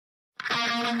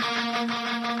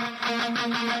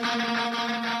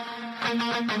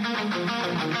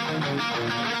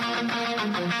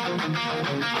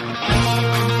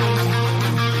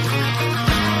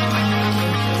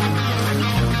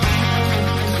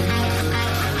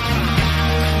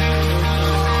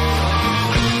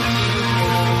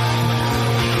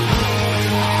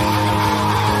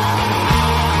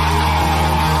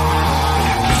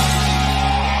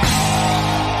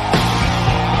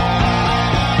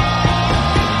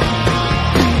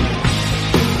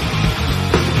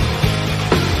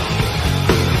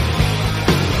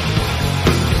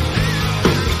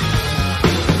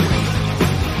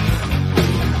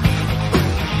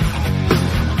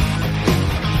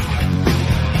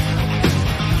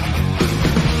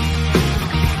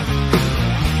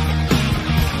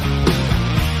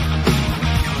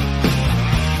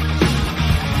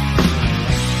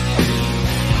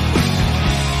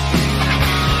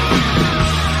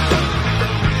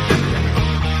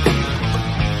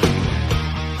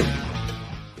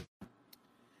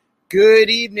Good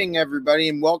evening, everybody,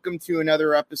 and welcome to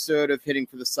another episode of Hitting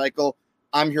for the Cycle.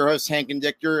 I'm your host, Hank and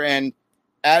Dichter, and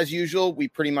as usual, we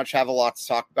pretty much have a lot to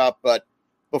talk about, but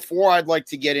before I'd like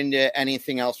to get into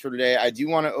anything else for today, I do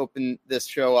want to open this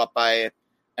show up by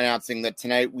announcing that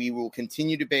tonight we will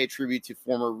continue to pay tribute to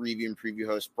former Review and Preview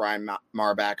host Brian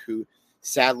Marbach, who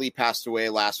sadly passed away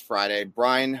last Friday.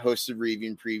 Brian hosted Review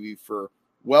and Preview for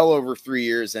well over 3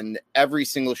 years, and every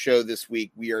single show this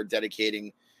week we are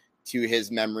dedicating to his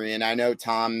memory. And I know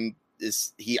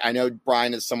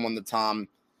Brian is someone that Tom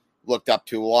looked up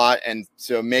to a lot. And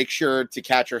so make sure to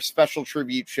catch our special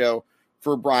tribute show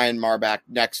for Brian Marbach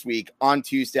next week on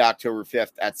Tuesday, October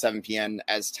 5th at 7 p.m.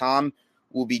 as Tom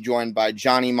will be joined by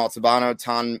Johnny Maltabano,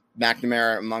 Tom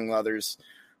McNamara, among others,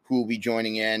 who will be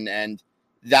joining in. And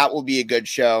that will be a good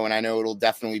show. And I know it'll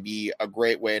definitely be a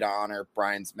great way to honor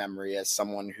Brian's memory as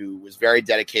someone who was very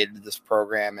dedicated to this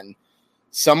program and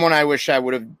someone I wish I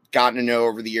would have gotten to know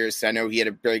over the years. I know he had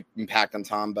a big impact on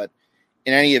Tom, but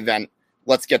in any event,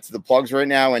 let's get to the plugs right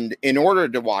now. And in order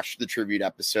to watch the tribute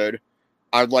episode,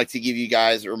 I would like to give you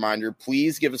guys a reminder.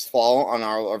 Please give us a follow on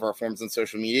all of our forms on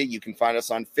social media. You can find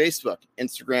us on Facebook,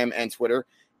 Instagram, and Twitter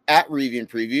at Review and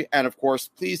Preview. And of course,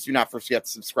 please do not forget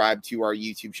to subscribe to our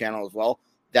YouTube channel as well.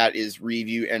 That is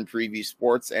Review and Preview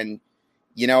Sports. And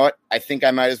you know what? I think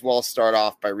I might as well start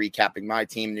off by recapping my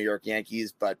team, New York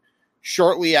Yankees, but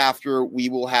shortly after, we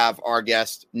will have our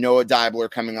guest, Noah Dibler,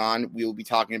 coming on. We will be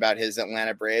talking about his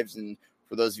Atlanta Braves. And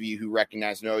for those of you who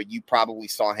recognize Noah, you probably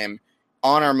saw him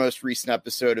on our most recent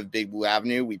episode of Big Blue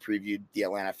Avenue. We previewed the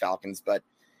Atlanta Falcons. But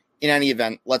in any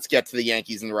event, let's get to the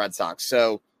Yankees and the Red Sox.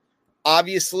 So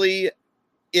obviously,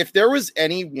 if there was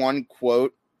any one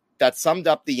quote that summed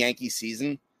up the Yankee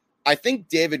season, I think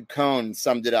David Cone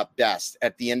summed it up best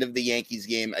at the end of the Yankees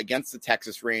game against the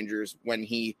Texas Rangers when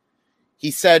he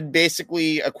said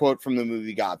basically a quote from the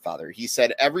movie Godfather. He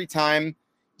said, every time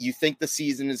you think the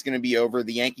season is going to be over,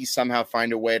 the Yankees somehow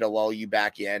find a way to lull you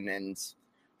back in, and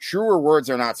truer words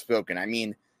are not spoken. I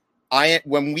mean,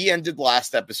 when we ended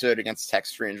last episode against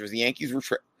Texas Rangers, the Yankees were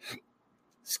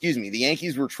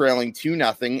trailing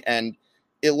 2-0, and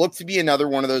it looked to be another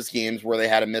one of those games where they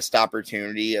had a missed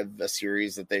opportunity of a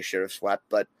series that they should have swept.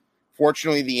 But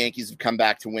fortunately, the Yankees have come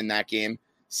back to win that game,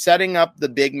 setting up the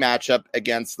big matchup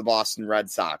against the Boston Red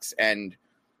Sox. And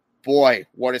boy,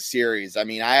 what a series. I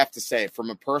mean, I have to say, from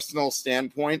a personal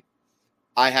standpoint,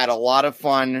 I had a lot of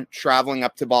fun traveling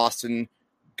up to Boston,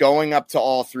 going up to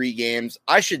all three games.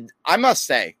 I must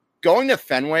say, going to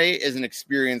Fenway is an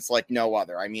experience like no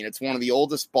other. I mean, it's one of the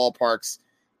oldest ballparks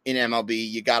in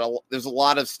MLB. There's a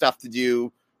lot of stuff to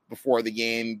do before the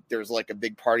game. There's like a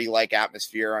big party-like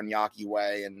atmosphere on Yawkey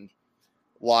Way and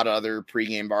a lot of other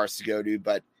pregame bars to go to.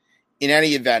 But in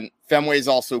any event, Fenway is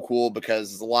also cool because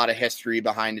there's a lot of history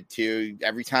behind it too.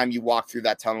 Every time you walk through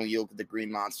that tunnel, you look at the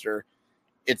Green Monster.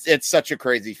 It's such a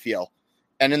crazy feel.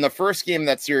 And in the first game of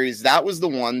that series, that was the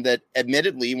one that,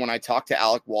 admittedly, when I talked to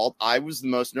Alec Walt, I was the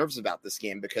most nervous about this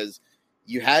game because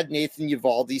you had Nathan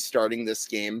Eovaldi starting this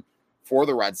game for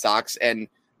the Red Sox, and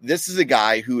this is a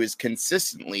guy who has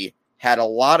consistently had a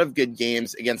lot of good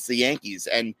games against the Yankees.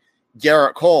 And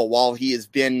Garrett Cole, while he has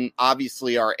been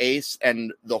obviously our ace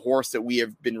and the horse that we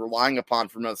have been relying upon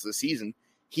for most of the season,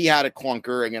 he had a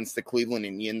clunker against the Cleveland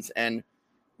Indians, and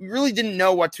we really didn't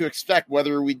know what to expect,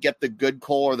 whether we'd get the good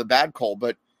Cole or the bad Cole.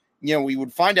 But, we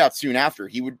would find out soon after.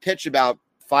 He would pitch about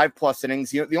 5+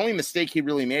 innings. The only mistake he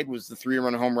really made was the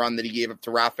 3-run home run that he gave up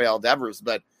to Rafael Devers,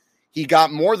 but he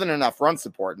got more than enough run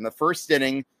support. In the first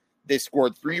inning, they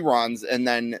scored 3 runs, and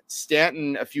then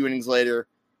Stanton, a few innings later,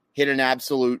 hit an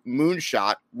absolute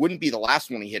moonshot. Wouldn't be the last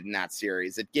one he hit in that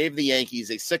series. It gave the Yankees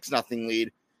a 6-0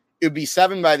 lead it would be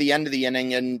 7 by the end of the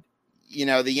inning. And,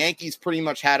 the Yankees pretty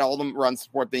much had all the run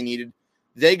support they needed.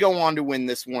 They go on to win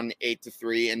this one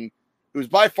 8-3. And it was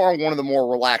by far one of the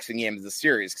more relaxing games of the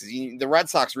series because the Red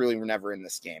Sox really were never in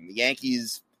this game. The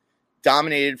Yankees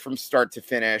dominated from start to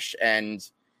finish. And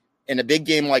in a big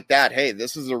game like that, hey,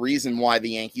 this is the reason why the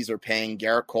Yankees are paying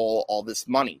Garrett Cole all this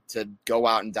money to go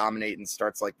out and dominate in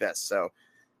starts like this. So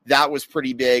that was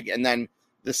pretty big. And then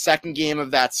the second game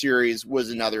of that series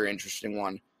was another interesting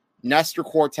one. Nestor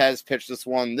Cortes pitched this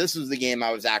one. This was the game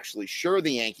I was actually sure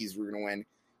the Yankees were going to win.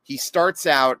 He starts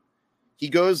out, he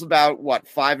goes about,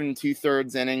 5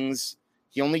 2/3 innings.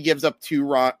 He only gives up 2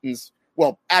 runs.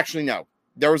 Well, actually, no.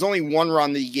 There was only 1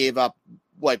 run that he gave up,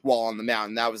 while on the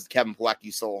mound. That was the Kevin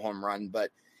Plawecki solo home run.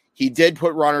 But he did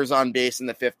put runners on base in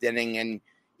the 5th inning. And,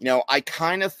 I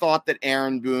kind of thought that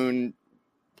Aaron Boone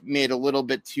made a little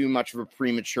bit too much of a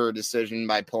premature decision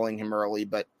by pulling him early.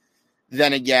 But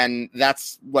then again,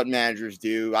 that's what managers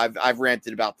do. I've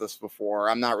ranted about this before.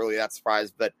 I'm not really that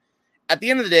surprised. But at the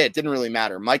end of the day, it didn't really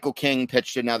matter. Michael King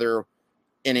pitched another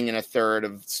inning and a third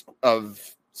of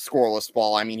scoreless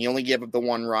ball. I mean, he only gave up the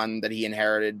 1 run that he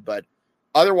inherited. But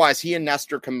otherwise, he and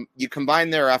Nestor, you combine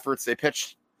their efforts. They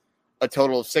pitched a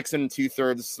total of 6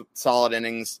 2/3 solid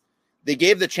innings. They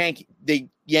gave the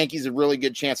Yankees a really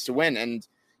good chance to win. And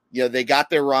they got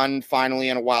their run finally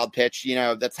in a wild pitch.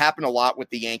 That's happened a lot with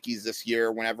the Yankees this year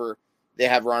whenever they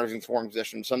have runners in scoring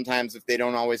position. Sometimes if they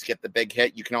don't always get the big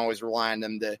hit, you can always rely on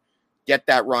them to get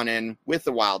that run in with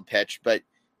the wild pitch. But,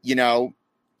 it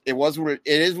is what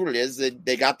it is.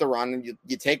 They got the run.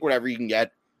 You take whatever you can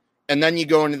get. And then you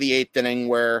go into the 8th inning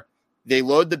where they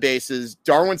load the bases.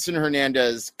 Darwinson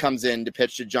Hernandez comes in to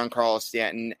pitch to Giancarlo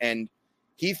Stanton, and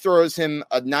he throws him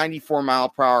a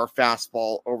 94-mile-per-hour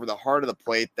fastball over the heart of the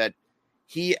plate that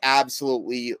he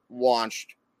absolutely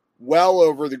launched well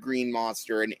over the Green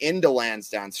Monster and into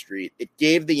Lansdowne Street. It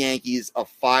gave the Yankees a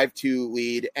 5-2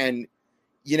 lead. And,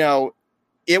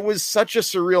 it was such a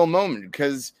surreal moment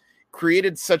because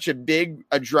created such a big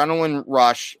adrenaline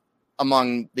rush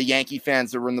among the Yankee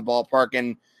fans that were in the ballpark.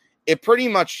 And it pretty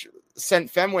much sent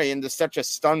Fenway into such a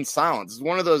stunned silence. It's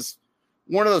one of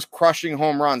those crushing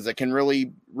home runs that can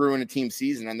really ruin a team's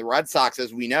season. And the Red Sox,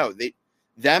 as we know,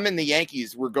 them and the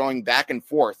Yankees were going back and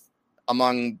forth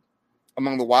among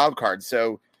the wild cards.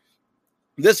 So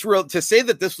to say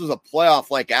that this was a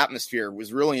playoff-like atmosphere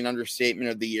was really an understatement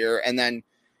of the year. And then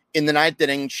in the 9th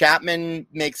inning, Chapman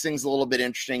makes things a little bit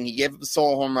interesting. He gave up a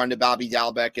solo home run to Bobby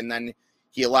Dalbec, and then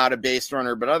he allowed a base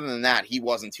runner. But other than that, he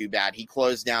wasn't too bad. He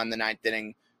closed down the 9th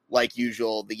inning like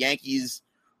usual. The Yankees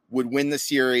would win the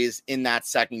series in that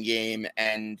second game,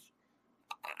 and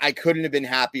I couldn't have been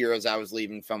happier as I was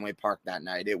leaving Fenway Park that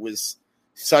night. It was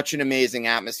such an amazing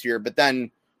atmosphere. But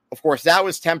then, of course, that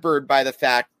was tempered by the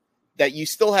fact that you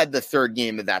still had the 3rd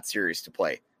game of that series to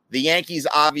play. The Yankees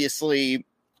obviously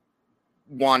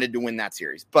wanted to win that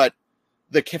series, but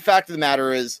the fact of the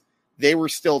matter is they were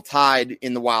still tied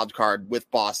in the wild card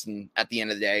with Boston at the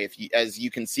end of the day. As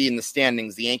you can see in the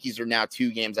standings, the Yankees are now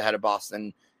 2 games ahead of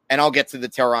Boston. And I'll get to the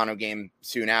Toronto game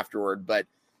soon afterward, but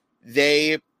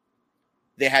they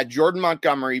had Jordan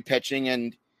Montgomery pitching,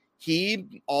 and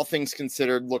he, all things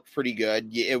considered, looked pretty good.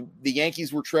 The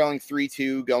Yankees were trailing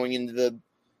 3-2 going into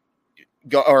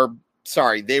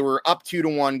they were up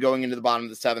 2-1 going into the bottom of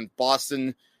the 7th.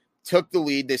 Boston took the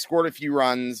lead. They scored a few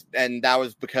runs, and that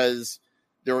was because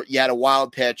you had a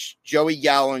wild pitch. Joey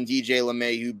Gallo and DJ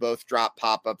LeMahieu both dropped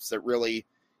pop-ups that really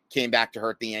came back to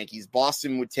hurt the Yankees.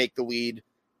 Boston would take the lead.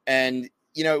 And,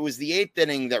 it was the 8th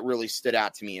inning that really stood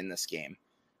out to me in this game.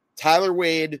 Tyler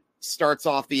Wade starts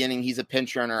off the inning. He's a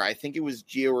pinch runner. I think it was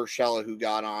Gio Urshela who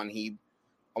got on. He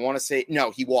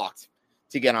walked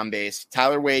to get on base.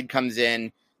 Tyler Wade comes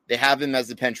in. They have him as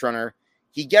the pinch runner.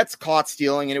 He gets caught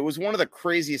stealing, and it was one of the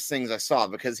craziest things I saw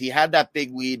because he had that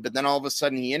big lead, but then all of a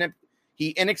sudden he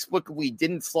inexplicably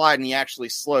didn't slide, and he actually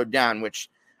slowed down, which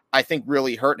I think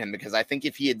really hurt him because I think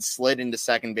if he had slid into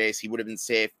second base, he would have been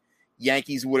safe.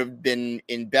 Yankees would have been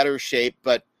in better shape,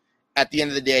 but at the end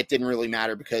of the day, it didn't really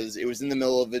matter because it was in the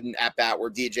middle of an at-bat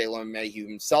where DJ LeMahieu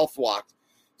himself walked.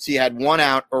 So you had 1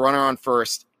 out, a runner on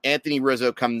first. Anthony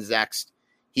Rizzo comes next.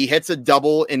 He hits a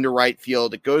double into right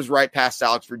field. It goes right past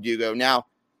Alex Verdugo. Now,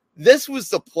 this was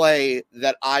the play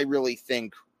that I really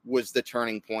think was the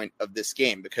turning point of this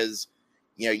game because,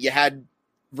 you had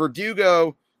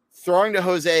Verdugo throwing to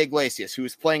Jose Iglesias, who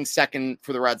was playing second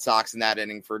for the Red Sox in that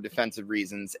inning for defensive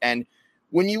reasons. And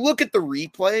when you look at the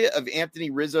replay of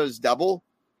Anthony Rizzo's double,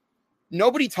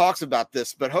 nobody talks about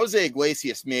this, but Jose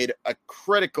Iglesias made a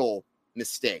critical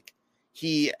mistake.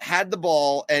 He had the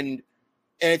ball, and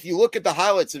if you look at the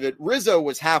highlights of it, Rizzo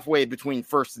was halfway between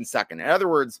first and second. In other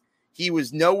words, he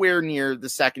was nowhere near the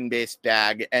second base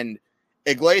bag. And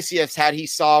Iglesias, had he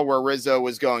saw where Rizzo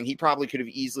was going, he probably could have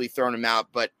easily thrown him out.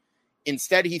 But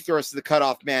instead, he throws to the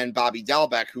cutoff man, Bobby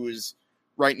Dalbec, who was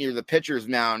right near the pitcher's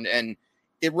mound. And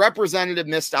it represented a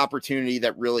missed opportunity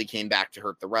that really came back to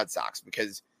hurt the Red Sox,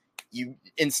 because you,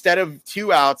 instead of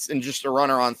 2 outs and just a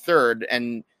runner on third,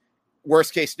 and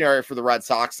worst case scenario for the Red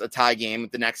Sox, a tie game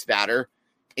with the next batter,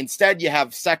 instead you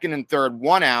have second and third,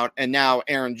 1 out, and now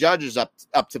Aaron Judge is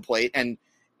up to plate. And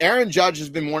Aaron Judge has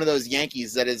been one of those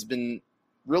Yankees that has been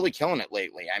really killing it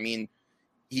lately. I mean,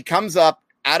 he comes up,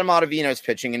 Adam Ottavino's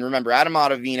pitching, and remember, Adam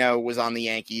Ottavino was on the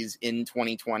Yankees in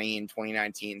 2020 and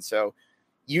 2019. So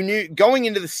you knew going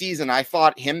into the season, I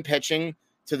thought him pitching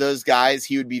to those guys,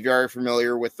 he would be very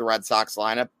familiar with the Red Sox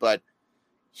lineup, but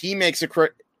he makes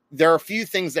there are a few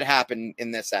things that happen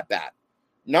in this at bat.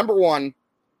 Number one,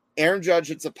 Aaron Judge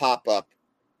hits a pop-up.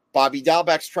 Bobby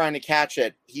Dalbec's trying to catch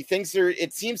it. He thinks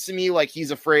it seems to me like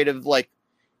he's afraid of like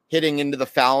hitting into the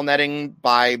foul netting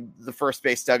by the first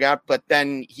base dugout, but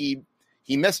then he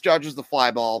misjudges the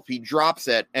fly ball. He drops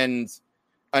it, and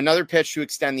another pitch to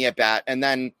extend the at-bat. And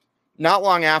then not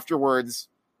long afterwards,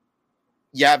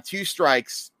 you have 2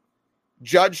 strikes.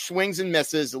 Judge swings and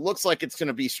misses. It looks like it's going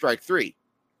to be strike 3,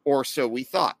 or so we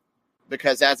thought,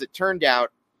 because as it turned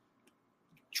out,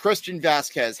 Tristan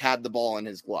Vasquez had the ball in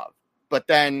his glove, but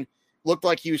then looked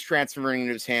like he was transferring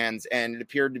into his hands, and it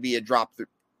appeared to be a drop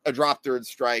third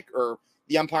strike, or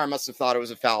the umpire must have thought it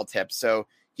was a foul tip. So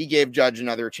he gave Judge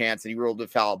another chance, and he ruled a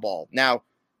foul ball. Now,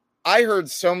 I heard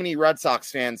so many Red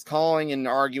Sox fans calling and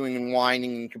arguing and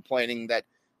whining and complaining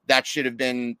that should have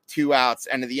been 2 outs,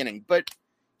 end of the inning. But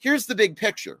here's the big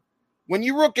picture. When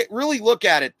you really look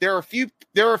at it, there are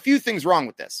a few things wrong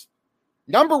with this.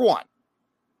 Number one,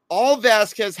 all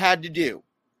Vasquez had to do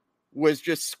was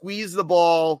just squeeze the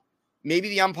ball. Maybe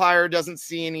the umpire doesn't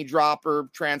see any drop or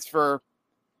transfer.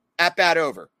 At bat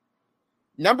over.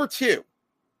 Number 2,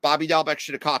 Bobby Dalbec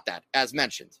should have caught that, as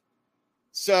mentioned.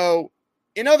 So,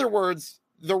 in other words,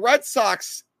 the Red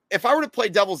Sox, if I were to play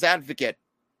devil's advocate,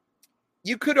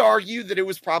 you could argue that it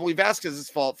was probably Vasquez's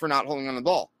fault for not holding on the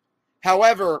ball.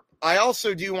 However, I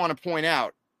also do want to point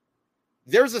out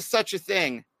there's such a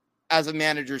thing as a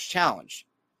manager's challenge.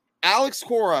 Alex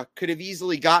Cora could have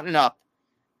easily gotten up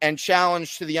and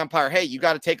challenged to the umpire, hey, you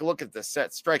got to take a look at this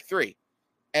at strike 3.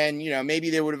 And, maybe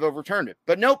they would have overturned it.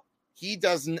 But nope, he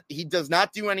does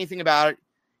not do anything about it.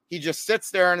 He just sits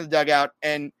there in the dugout.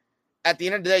 And at the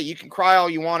end of the day, you can cry all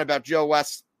you want about Joe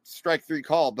West's strike 3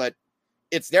 call, but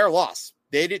it's their loss.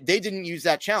 They didn't use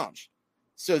that challenge.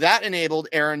 So that enabled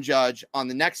Aaron Judge on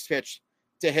the next pitch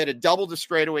to hit a double to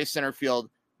straightaway center field,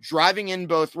 driving in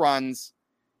both runs.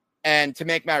 And to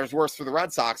make matters worse for the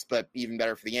Red Sox, but even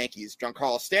better for the Yankees,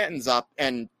 Giancarlo Stanton's up.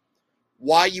 And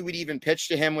why you would even pitch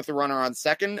to him with a runner on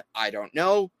second, I don't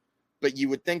know. But you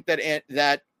would think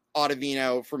that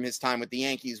Ottavino, from his time with the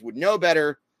Yankees, would know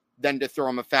better than to throw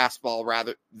him a fastball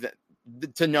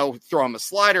throw him a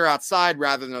slider outside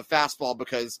rather than a fastball,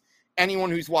 because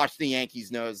anyone who's watched the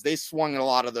Yankees knows they swung at a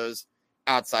lot of those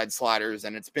outside sliders,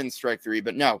 and it's been strike 3.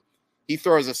 But no, he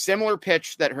throws a similar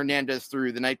pitch that Hernandez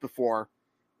threw the night before,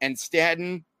 and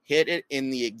Stanton hit it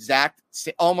in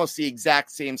almost the exact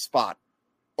same spot.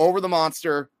 Over the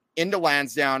monster, into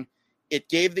Lansdowne. It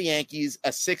gave the Yankees a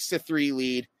 6-3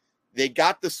 lead. They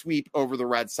got the sweep over the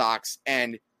Red Sox,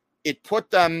 and it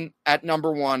put them at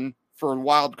number 1 for a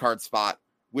wild card spot,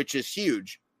 which is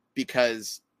huge,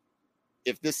 because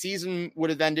if the season would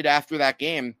have ended after that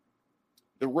game,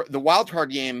 the wild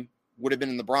card game would have been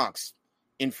in the Bronx,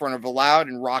 in front of a loud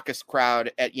and raucous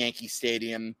crowd at Yankee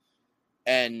Stadium.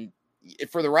 And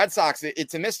for the Red Sox,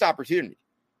 it's a missed opportunity,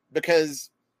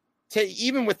 because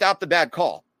even without the bad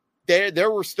call,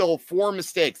 there were still 4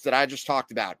 mistakes that I just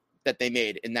talked about that they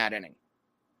made in that inning.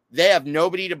 They have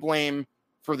nobody to blame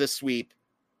for the sweep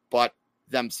but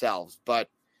themselves. But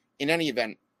in any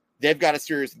event, they've got a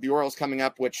series with the Orioles coming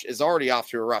up, which is already off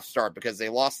to a rough start because they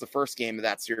lost the first game of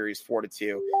that series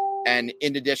 4-2. And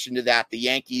in addition to that, the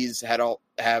Yankees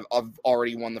have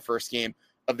already won the first game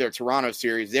of their Toronto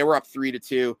series. They were up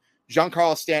 3-2.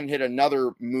 Giancarlo Stanton hit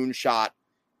another moonshot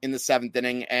in the 7th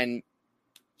inning, and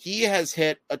he has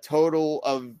hit a total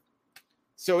of,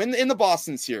 so in the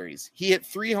Boston series, he hit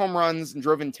 3 home runs and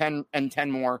driven 10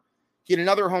 more. He hit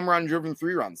another home run, driven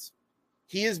 3 runs.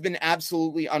 He has been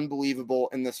absolutely unbelievable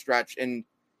in the stretch, and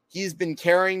he's been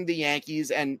carrying the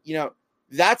Yankees, and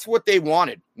that's what they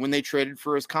wanted when they traded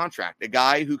for his contract, a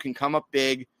guy who can come up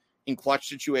big in clutch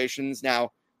situations.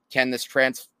 Now, can this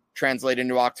translate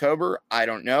into October? I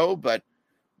don't know, but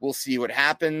we'll see what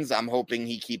happens. I'm hoping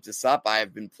he keeps this up. I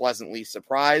have been pleasantly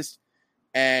surprised.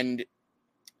 And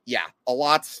yeah, a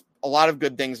lot's a lot of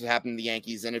good things have happened to the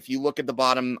Yankees. And if you look at the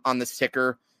bottom on this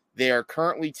ticker, they are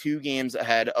currently 2 games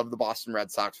ahead of the Boston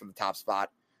Red Sox for the top spot.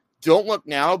 Don't look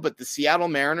now, but the Seattle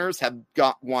Mariners have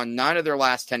won 9 of their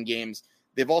last 10 games.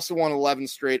 They've also won 11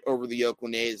 straight over the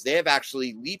Oakland A's. They have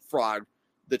actually leapfrogged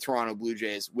the Toronto Blue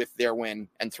Jays with their win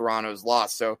and Toronto's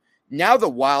loss. So now the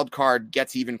wild card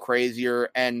gets even crazier,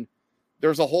 and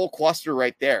there's a whole cluster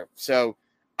right there. So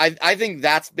I think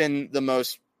that's been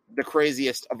the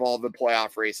craziest of all the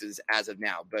playoff races as of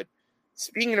now. But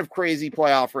speaking of crazy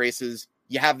playoff races,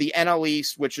 you have the NL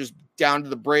East, which is down to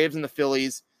the Braves and the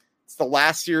Phillies.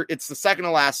 It's the second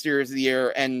to last series of the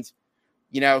year. And,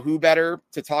 who better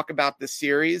to talk about this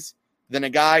series than a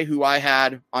guy who I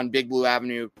had on Big Blue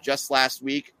Avenue just last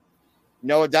week,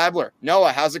 Noah Deibler.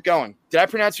 Noah, how's it going? Did I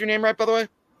pronounce your name right, by the way?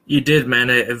 You did, man.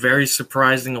 Very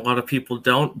surprising. A lot of people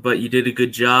don't, but you did a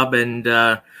good job. And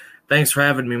thanks for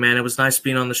having me, man. It was nice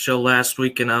being on the show last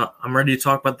week, and I'm ready to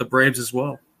talk about the Braves as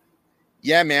well.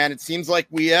 Yeah, man. It seems like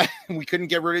we couldn't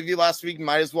get rid of you last week.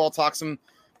 Might as well talk some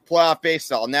playoff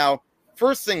baseball. Now,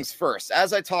 first things first,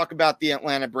 as I talk about the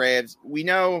Atlanta Braves, we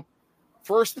know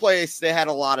first place, they had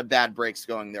a lot of bad breaks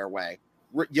going their way.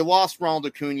 You lost Ronald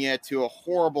Acuna to a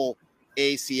horrible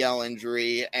ACL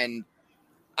injury, and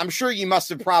I'm sure you must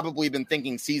have probably been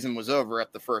thinking season was over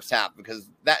at the first half, because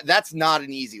that's not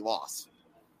an easy loss.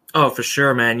 Oh, for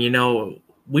sure, man.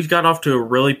 We've got off to a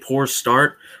really poor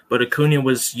start, but Acuna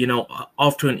was,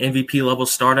 off to an MVP level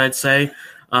start, I'd say.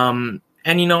 And,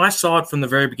 I saw it from the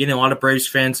very beginning. A lot of Braves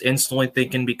fans instantly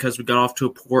thinking because we got off to a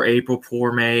poor April,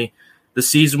 poor May, the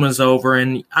season was over.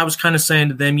 And I was kind of saying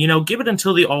to them, give it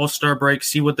until the All-Star break,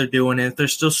 see what they're doing. And if they're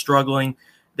still struggling,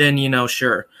 then,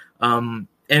 sure. And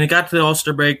it got to the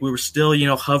All-Star break. We were still,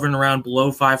 hovering around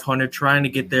below 500, trying to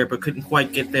get there, but couldn't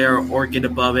quite get there or get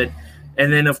above it.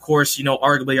 And then, of course,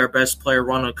 arguably our best player,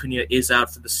 Ronald Acuna, is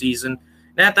out for the season.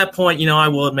 And at that point, I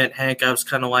will admit, Hank, I was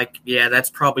kind of like, yeah, that's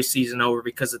probably season over,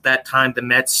 because at that time the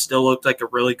Mets still looked like a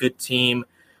really good team.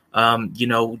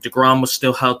 DeGrom was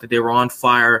still healthy. They were on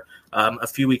fire. A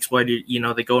few weeks later,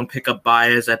 they go and pick up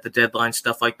Baez at the deadline,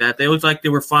 stuff like that. They looked like they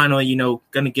were finally,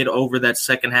 going to get over that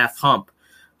second half hump.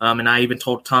 And I even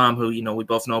told Tom, who, we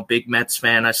both know, big Mets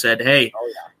fan, I said, hey,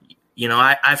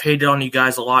 I've hated on you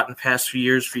guys a lot in the past few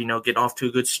years for, getting off to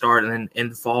a good start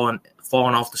and falling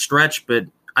off the stretch. But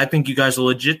I think you guys are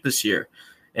legit this year.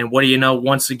 And what do you know?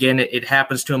 Once again, it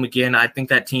happens to them again. I think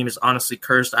that team is honestly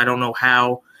cursed. I don't know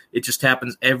how. It just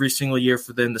happens every single year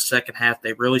for them. The second half,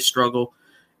 they really struggle.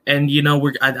 And,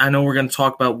 I know we're going to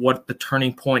talk about what the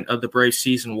turning point of the Braves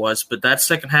season was. But that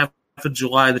second half of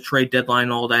July, the trade deadline,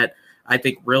 all that, I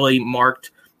think really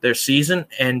marked their season.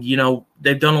 And,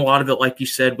 they've done a lot of it, like you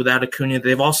said, without Acuna.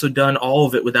 They've also done all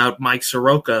of it without Mike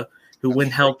Soroka, who,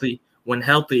 when healthy,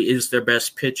 is their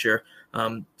best pitcher.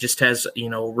 Just has,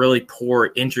 a really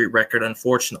poor injury record,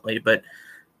 unfortunately. But,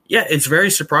 yeah, it's very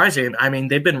surprising. I mean,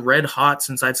 they've been red hot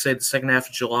since, I'd say, the second half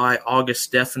of July,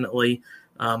 August definitely,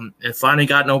 and finally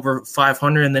gotten over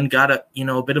 500 and then got a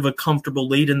bit of a comfortable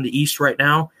lead in the East right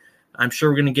now. I'm sure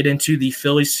we're going to get into the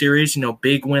Phillies series,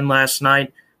 big win last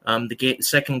night.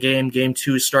 Second game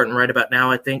 2 is starting right about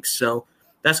now, I think. So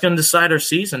that's going to decide our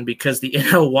season, because the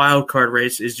NL wildcard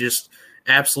race is just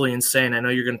absolutely insane. I know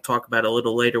you're going to talk about it a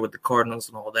little later with the Cardinals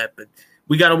and all that, but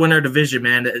we got to win our division,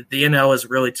 man. The NL is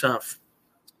really tough.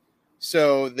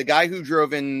 So the guy who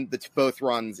drove in both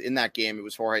runs in that game, it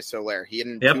was Jorge Soler. He had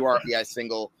a 2 RBI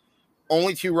single,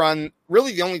 only 2 run,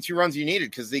 really the only 2 runs you needed,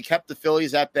 because they kept the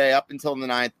Phillies at bay up until the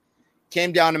 9th.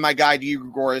 Came down to my guy, Didi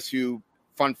Gregorius, who,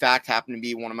 fun fact, happened to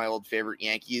be one of my old favorite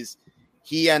Yankees.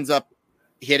 He ends up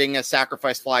hitting a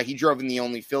sacrifice fly. He drove in the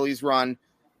only Phillies run.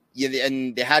 Yeah,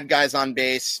 and they had guys on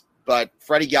base, but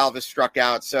Freddie Galvis struck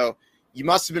out. So you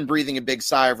must have been breathing a big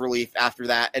sigh of relief after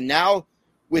that. And now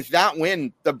with that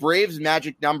win, the Braves'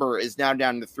 magic number is now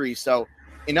down to 3. So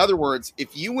in other words,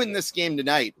 if you win this game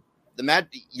tonight,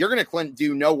 you're going to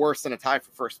do no worse than a tie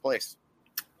for first place.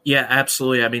 Yeah,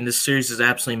 absolutely. I mean, this series is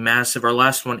absolutely massive. Our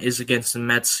last one is against the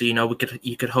Mets, so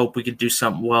you could hope we could do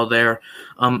something well there.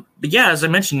 But yeah, as I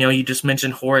mentioned, you just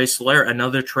mentioned Jorge Soler,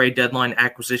 another trade deadline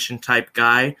acquisition type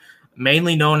guy,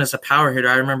 mainly known as a power hitter.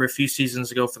 I remember a few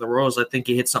seasons ago for the Royals, I think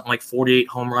he hit something like 48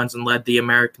 home runs and led the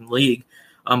American League.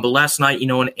 But last night,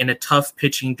 in a tough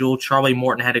pitching duel, Charlie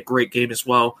Morton had a great game as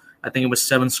well. I think it was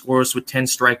 7 scores with 10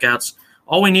 strikeouts.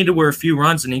 All we needed were a few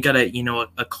runs, and he got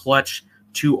a clutch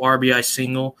 2 RBI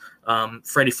single.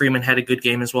 Freddie Freeman had a good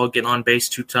game as well, getting on base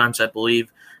 2 times, I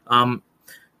believe.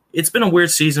 It's been a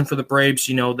weird season for the Braves.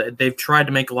 They've tried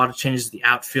to make a lot of changes to the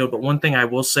outfield, but one thing I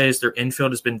will say is their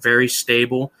infield has been very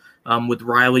stable. with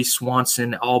Riley,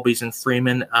 Swanson, Albies, and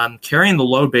Freeman, carrying the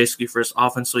load basically for us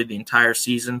offensively the entire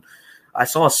season. I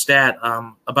saw a stat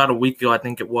about a week ago, I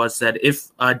think it was, that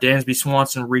if Dansby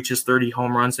Swanson reaches 30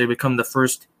 home runs, they become the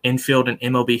first infield in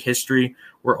MLB history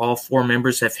where all four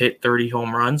members have hit 30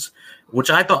 home runs, which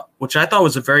I thought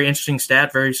was a very interesting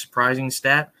stat, very surprising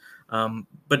stat.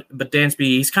 But Dansby,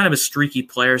 he's kind of a streaky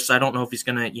player, so I don't know if he's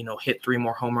going to hit 3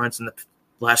 more home runs in the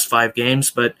last 5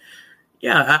 games. But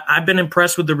yeah, I've been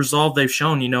impressed with the resolve they've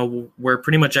shown. Where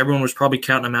pretty much everyone was probably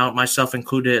counting them out, myself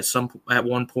included at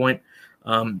one point.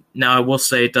 Now I will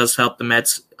say it does help the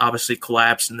Mets obviously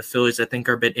collapse, and the Phillies I think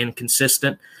are a bit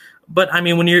inconsistent. But I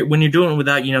mean, when you're doing it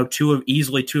without two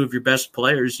of your best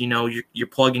players, you're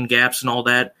plugging gaps and all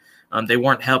that. They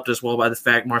weren't helped as well by the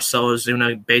fact Marcell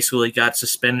Ozuna basically got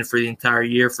suspended for the entire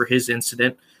year for his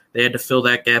incident. They had to fill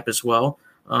that gap as well.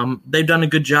 They've done a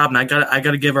good job, and I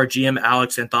got to give our GM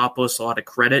Alex Anthopoulos a lot of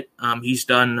credit. He's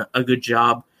done a good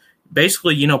job,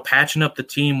 basically patching up the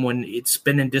team when it's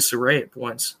been in disarray at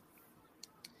points.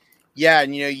 Yeah,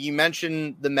 and you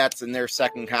mentioned the Mets and their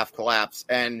second half collapse,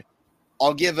 and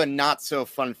I'll give a not so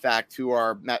fun fact to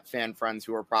our Met fan friends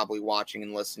who are probably watching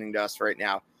and listening to us right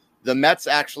now. The Mets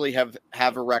actually have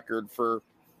a record for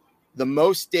the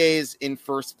most days in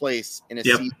first place in a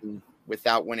season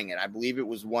without winning it. I believe it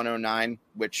was 109,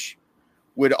 which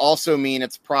would also mean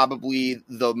it's probably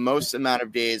the most amount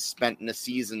of days spent in a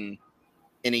season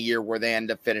in a year where they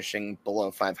end up finishing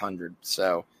below 500.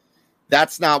 So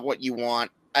that's not what you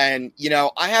want. And,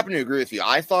 I happen to agree with you.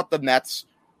 I thought the Mets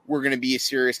were going to be a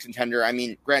serious contender. I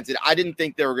mean, granted, I didn't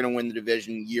think they were going to win the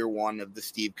division year one of the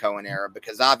Steve Cohen era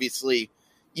because obviously,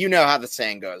 how the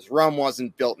saying goes. Rome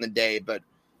wasn't built in a day. But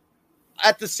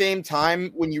at the same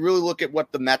time, when you really look at what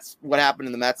happened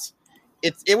in the Mets,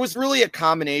 it was really a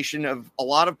combination of a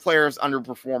lot of players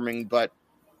underperforming, but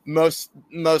most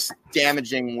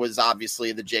damaging was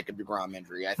obviously the Jacob deGrom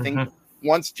injury. I think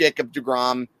once Jacob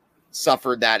deGrom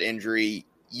suffered that injury,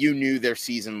 you knew their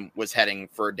season was heading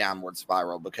for a downward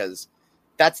spiral because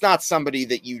that's not somebody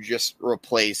that you just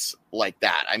replace like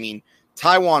that. I mean,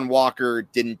 Taijuan Walker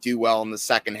didn't do well in the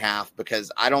second half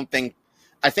because I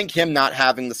think him not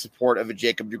having the support of a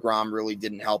Jacob deGrom really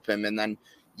didn't help him. And then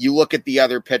you look at the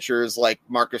other pitchers like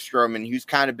Marcus Stroman, who's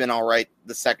kind of been all right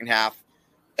the second half.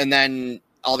 And then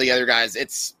all the other guys,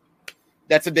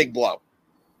 that's a big blow.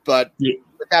 But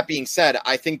with that being said,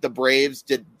 I think the Braves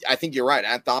I think you're right.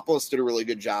 Anthopoulos did a really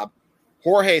good job.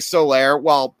 Jorge Soler,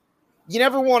 well, you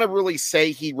never want to really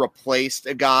say he replaced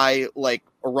a guy like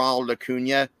Ronald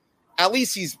Acuna. At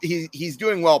least he's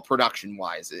doing well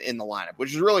production-wise in the lineup,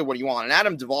 which is really what you want. And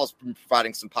Adam Duvall's been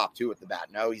providing some pop, too, with the bat.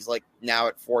 No, he's now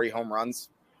at 40 home runs.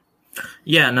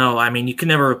 Yeah, no, I mean, you can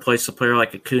never replace a player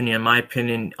like Acuna, in my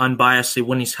opinion. Unbiasedly,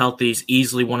 when he's healthy, he's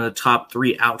easily one of the top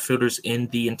 3 outfielders in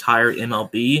the entire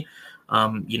MLB.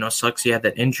 Sucks he had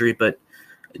that injury, but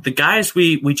the guys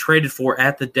we traded for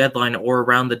at the deadline or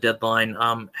around the deadline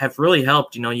have really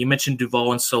helped. You mentioned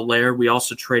Duvall and Soler. We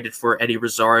also traded for Eddie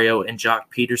Rosario and Jock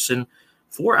Peterson,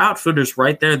 4 outfielders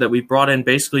right there that we brought in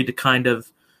basically to kind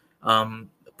of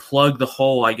plug the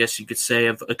hole, I guess you could say,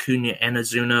 of Acuna and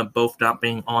Ozuna both not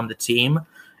being on the team.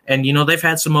 And, they've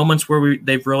had some moments where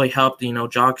they've really helped.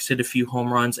 Jock's hit a few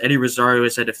home runs. Eddie Rosario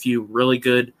has had a few really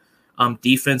good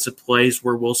defensive plays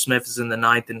where Will Smith is in the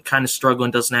ninth and kind of struggling,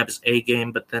 doesn't have his A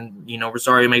game, but then,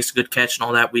 Rosario makes a good catch and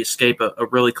all that. We escape a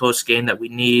really close game that we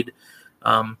need.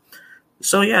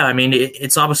 So, yeah, I mean,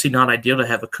 it's obviously not ideal to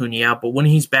have Acuna out, but when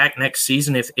he's back next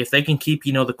season, if they can keep,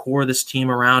 the core of this team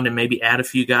around and maybe add a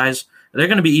few guys, they're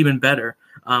going to be even better.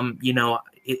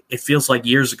 It feels like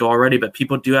years ago already, but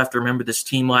people do have to remember this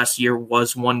team last year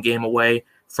was 1 game away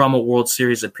from a World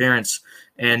Series appearance.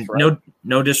 And right.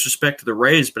 No disrespect to the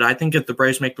Rays, but I think if the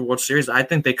Braves make the World Series, I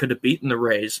think they could have beaten the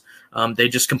Rays. They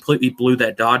just completely blew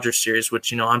that Dodgers series,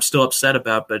 which, I'm still upset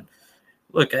about. But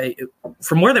look,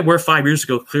 from where they were 5 years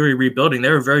ago, clearly rebuilding,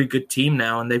 they're a very good team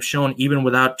now. And they've shown even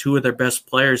without 2 of their best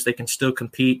players, they can still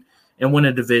compete and win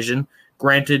a division.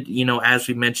 Granted, as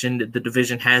we mentioned, the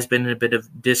division has been in a bit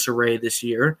of disarray this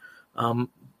year.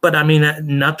 But, I mean,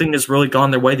 nothing has really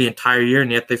gone their way the entire year,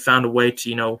 and yet they found a way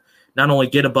to, not only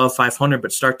get above 500,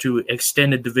 but start to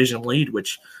extend a division lead,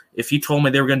 which if you told me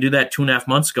they were going to do that 2.5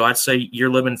 months ago, I'd say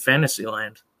you're living fantasy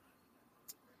land.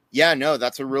 Yeah, no,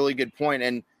 that's a really good point.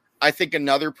 And I think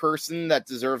another person that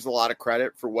deserves a lot of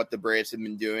credit for what the Braves have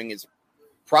been doing is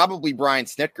probably Brian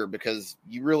Snitker, because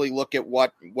you really look at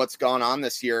what's gone on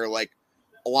this year. Like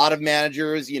a lot of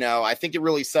managers, I think it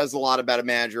really says a lot about a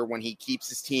manager when he keeps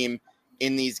his team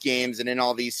in these games and in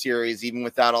all these series, even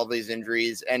without all these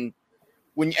injuries. And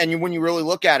when you really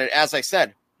look at it, as I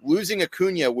said, losing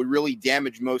Acuna would really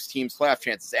damage most teams' playoff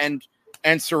chances,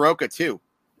 and Soroka too.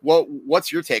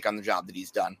 What's your take on the job that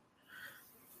he's done?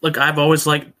 Look, I've always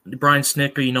liked Brian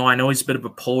Snitker. I know he's a bit of a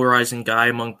polarizing guy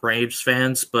among Braves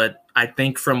fans, but I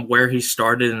think from where he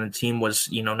started and the team was,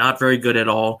 not very good at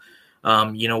all.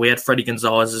 We had Freddie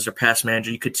Gonzalez as our past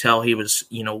manager. You could tell he was,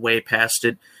 way past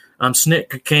it.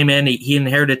 Snitker came in. He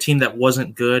inherited a team that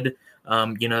wasn't good.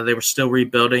 They were still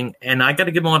rebuilding, and I got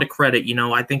to give him a lot of credit.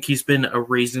 I think he's been a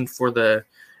reason for the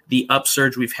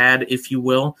upsurge we've had, if you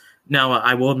will. Now,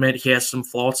 I will admit he has some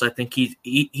faults. I think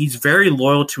he's very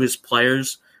loyal to his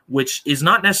players, which is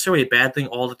not necessarily a bad thing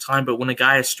all the time. But when a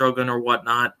guy is struggling or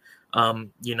whatnot, a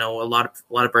lot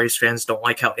of Braves fans don't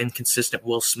like how inconsistent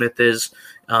Will Smith is.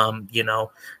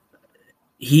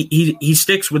 He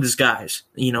sticks with his guys.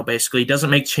 Basically, he doesn't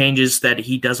make changes that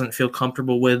he doesn't feel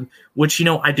comfortable with, which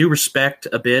I do respect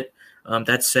a bit.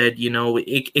 That said,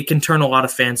 it can turn a lot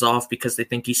of fans off because they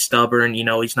think he's stubborn.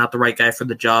 He's not the right guy for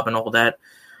the job and all that.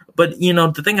 But,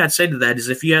 the thing I'd say to that is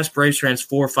if you asked Braves fans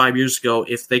 4 or 5 years ago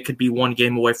if they could be one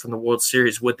game away from the World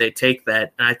Series, would they take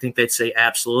that? And I think they'd say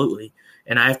absolutely.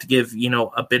 And I have to give,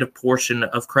 a bit of portion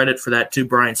of credit for that to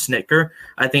Brian Snitker.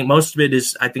 I think most of it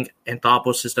is,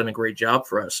 Anthopoulos has done a great job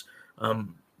for us.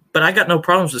 But I got no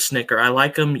problems with Snitker. I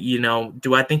like him.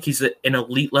 Do I think he's an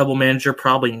elite level manager?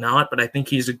 Probably not, but I think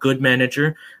he's a good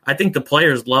manager. I think the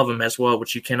players love him as well,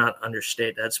 which you cannot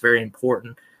understate. That's very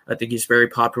important. I think he's very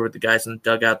popular with the guys in the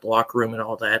dugout, the locker room, and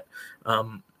all that.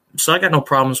 So I got no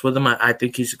problems with him. I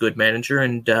think he's a good manager,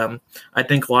 and I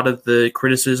think a lot of the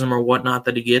criticism or whatnot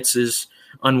that he gets is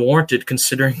unwarranted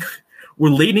considering we're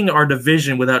leading our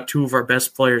division without 2 of our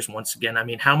best players once again.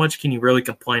 How much can you really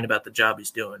complain about the job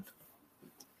he's doing?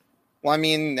 Well,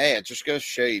 hey, it just goes to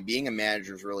show you being a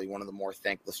manager is really one of the more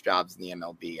thankless jobs in the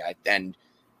MLB.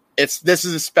 This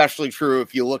is especially true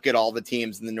if you look at all the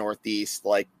teams in the Northeast.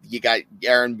 Like you got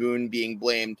Aaron Boone being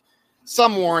blamed,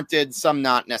 some warranted, some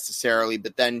not necessarily.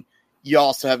 But then you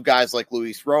also have guys like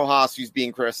Luis Rojas who's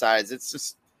being criticized. That's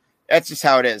just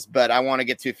how it is. But I want to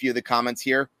get to a few of the comments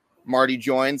here. Marty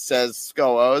joins, says,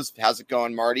 "Sko O's, how's it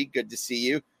going, Marty? Good to see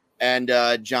you." And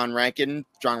John Rankin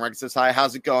says, "Hi,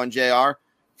 how's it going, JR?"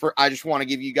 I just want to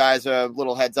give you guys a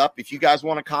little heads up. If you guys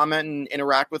want to comment and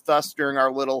interact with us during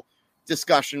our little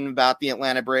discussion about the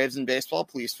Atlanta Braves and baseball,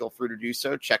 please feel free to do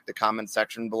so. Check the comment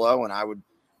section below, and I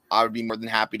would be more than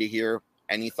happy to hear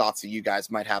any thoughts that you guys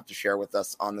might have to share with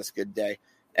us on this good day.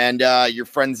 And your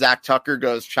friend Zach Tucker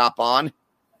goes, "Chop on."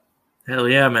 Hell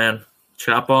yeah, man.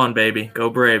 Chop on, baby. Go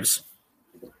Braves.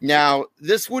 Now,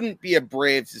 this wouldn't be a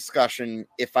Braves discussion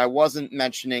if I wasn't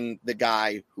mentioning the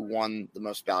guy who won the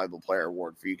Most Valuable Player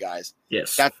award for you guys.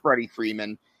 Yes. That's Freddie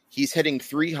Freeman. He's hitting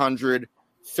 300,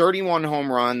 31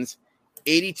 home runs,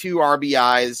 82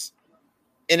 RBIs.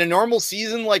 In a normal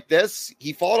season like this,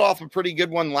 he fought off a pretty good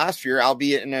one last year,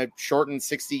 albeit in a shortened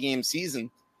 60-game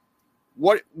season.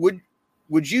 What would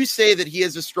you say that he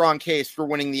has a strong case for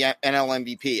winning the NL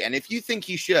MVP? And if you think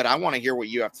he should, I want to hear what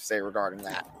you have to say regarding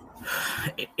that.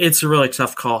 It's a really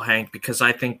tough call, Hank, because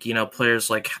I think,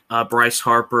 players like Bryce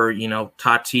Harper,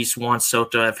 Tatis, Juan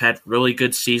Soto have had really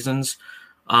good seasons.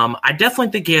 I definitely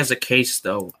think he has a case,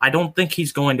 though. I don't think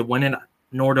he's going to win it,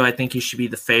 nor do I think he should be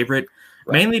the favorite,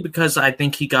 mainly because I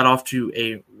think he got off to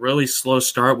a really slow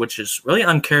start, which is really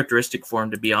uncharacteristic for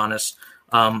him, to be honest.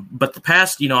 But the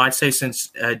past, I'd say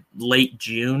since late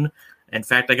June, in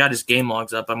fact, I got his game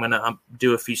logs up. I'm going to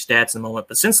do a few stats in a moment.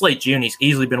 But since late June, he's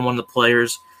easily been one of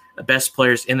the best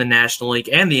players in the National League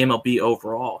and the MLB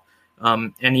overall.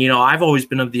 And I've always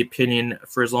been of the opinion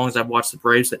for as long as I've watched the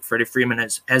Braves that Freddie Freeman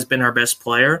has been our best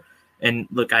player. And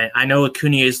look, I know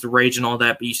Acuna is the rage and all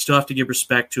that, but you still have to give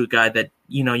respect to a guy that,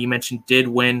 you mentioned did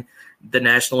win the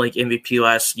National League MVP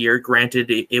last year.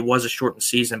 Granted, it was a shortened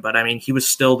season, but he was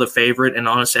still the favorite. And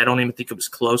honestly, I don't even think it was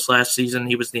close last season.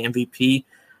 He was the MVP.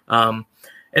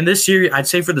 And this year, I'd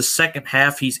say for the second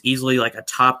half, he's easily like a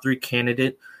top 3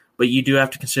 candidate. But you do have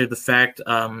to consider the fact,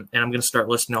 and I'm going to start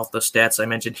listing off those stats I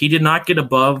mentioned. He did not get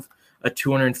above a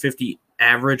 250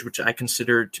 average, which I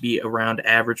consider to be around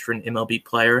average for an MLB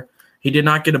player. He did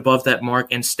not get above that mark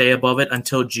and stay above it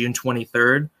until June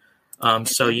 23rd.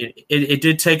 It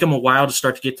did take him a while to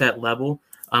start to get to that level.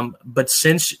 But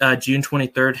since June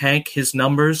 23rd, Hank, his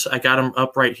numbers, I got them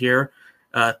up right here.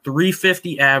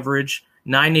 350 average,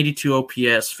 982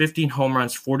 OPS, 15 home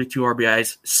runs, 42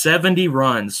 RBIs, 70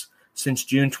 runs since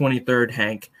June 23rd,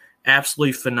 Hank.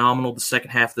 Absolutely phenomenal the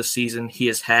second half of the season he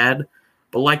has had.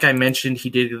 But like I mentioned, he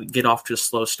did get off to a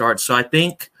slow start. So I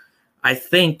think,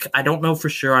 I don't know for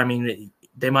sure.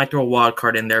 they might throw a wild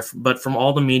card in there. But from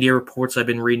all the media reports I've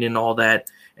been reading and all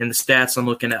that and the stats I'm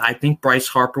looking at, I think Bryce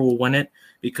Harper will win it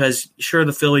because, sure,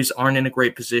 the Phillies aren't in a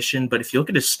great position, but if you look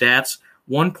at his stats,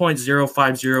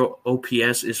 1.050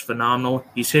 OPS is phenomenal.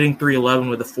 He's hitting .311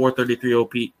 with a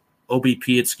 433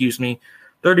 OBP,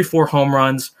 34 home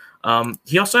runs.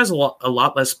 He also has a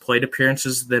lot less plate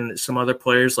appearances than some other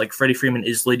players. Like Freddie Freeman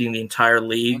is leading the entire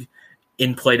league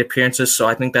in plate appearances, so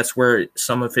I think that's where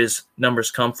some of his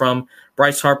numbers come from.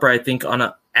 Bryce Harper, I think, on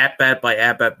a at-bat by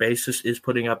at-bat basis is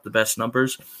putting up the best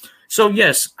numbers. So,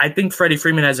 yes, I think Freddie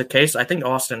Freeman has a case. I think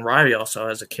Austin Riley also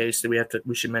has a case that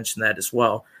we should mention that as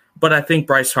well. But I think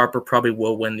Bryce Harper probably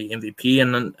will win the MVP,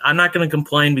 and I'm not going to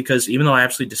complain because even though I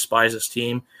absolutely despise his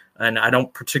team, and I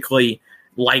don't particularly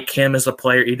like him as a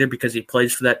player either because he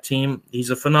plays for that team, he's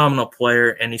a phenomenal player,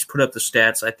 and he's put up the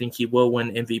stats. I think he will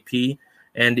win MVP,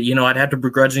 and, I'd have to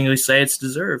begrudgingly say it's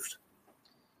deserved.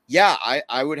 Yeah,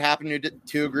 I would happen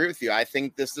to agree with you. I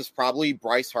think this is probably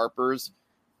Bryce Harper's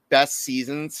best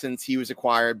season since he was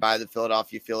acquired by the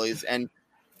Philadelphia Phillies, and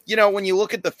when you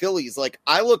look at the Phillies, like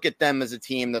I look at them as a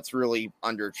team that's really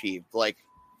underachieved. Like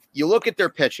you look at their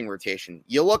pitching rotation,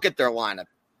 you look at their lineup.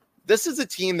 This is a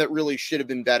team that really should have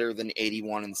been better than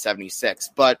 81 and 76.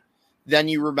 But then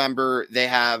you remember they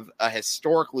have a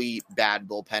historically bad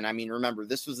bullpen. I mean, remember,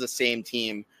 this was the same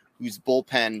team whose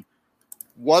bullpen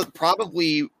was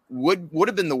probably would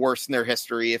have been the worst in their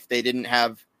history if they didn't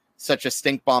have such a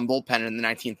stink bomb bullpen in the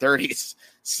 1930s.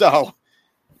 So,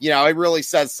 it really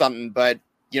says something. But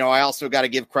I also got to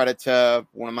give credit to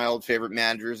one of my old favorite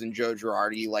managers in Joe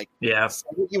Girardi. Like, say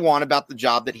what you want about the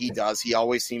job that he does. He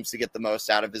always seems to get the most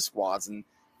out of his squads. And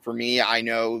for me, I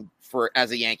know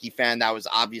as a Yankee fan, that was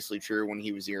obviously true when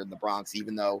he was here in the Bronx,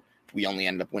 even though we only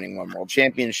ended up winning one world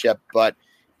championship. But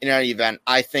in any event,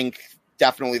 I think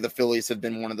definitely the Phillies have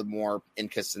been one of the more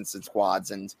inconsistent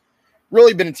squads and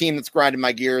really been a team that's grinded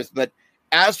my gears. But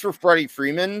as for Freddie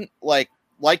Freeman, like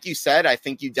you said, I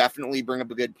think you definitely bring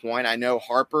up a good point. I know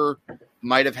Harper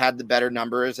might have had the better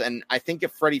numbers, and I think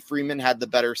if Freddie Freeman had the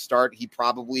better start, he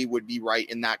probably would be right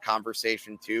in that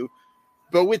conversation too.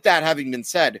 But with that having been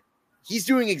said, he's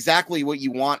doing exactly what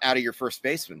you want out of your first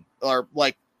baseman, or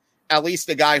like at least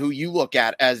a guy who you look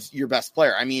at as your best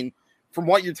player. I mean, from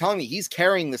what you're telling me, he's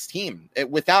carrying this team.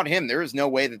 Without him, there is no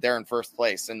way that they're in first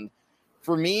place. And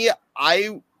for me,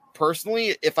 I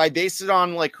personally, if I base it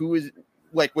on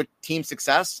with team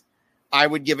success, I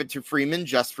would give it to Freeman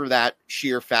just for that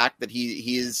sheer fact that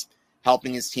he is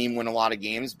helping his team win a lot of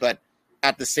games. But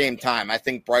at the same time, I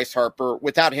think Bryce Harper,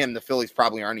 without him, the Phillies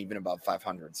probably aren't even above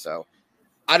 500. So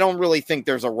I don't really think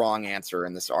there's a wrong answer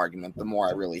in this argument the more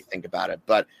I really think about it.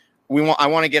 But I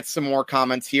want to get some more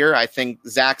comments here. I think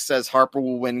Zach says Harper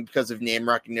will win because of name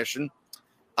recognition.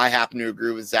 I happen to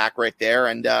agree with Zach right there.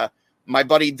 And my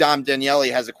buddy Dom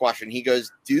Daniele has a question. He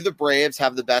goes, do the Braves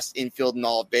have the best infield in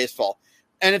all of baseball?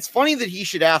 And it's funny that he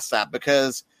should ask that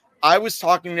because I was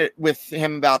talking with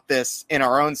him about this in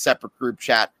our own separate group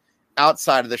chat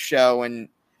outside of the show. And,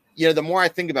 the more I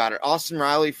think about it, Austin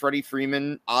Riley, Freddie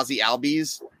Freeman, Ozzie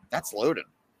Albies, that's loaded.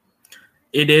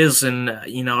 It is. And,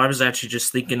 I was actually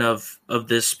just thinking of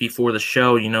this before the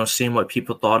show, seeing what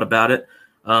people thought about it.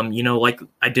 Like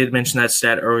I did mention that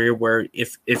stat earlier where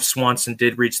if Swanson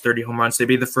did reach 30 home runs, they'd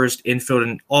be the first infield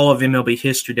in all of MLB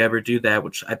history to ever do that,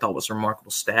 which I thought was a remarkable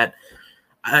stat.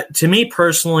 To me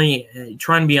personally,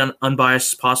 trying to be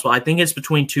unbiased as possible, I think it's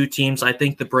between two teams. I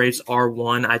think the Braves are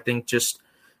one. I think just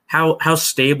how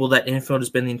stable that infield has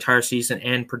been the entire season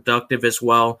and productive as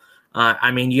well.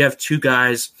 You have two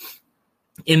guys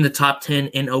in the top 10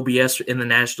 in OBS in the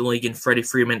National League in Freddie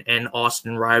Freeman and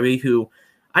Austin Riley, who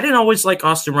I didn't always like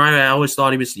Austin Riley. I always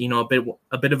thought he was,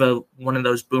 a bit of one of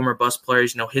those boomer bust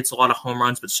players, hits a lot of home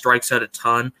runs, but strikes out a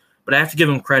ton. But I have to give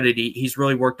him credit. He's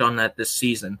really worked on that this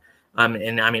season.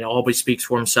 Always speaks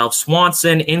for himself.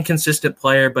 Swanson, inconsistent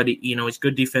player, but he's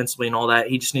good defensively and all that.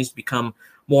 He just needs to become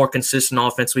more consistent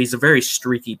offensively. He's a very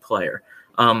streaky player.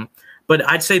 But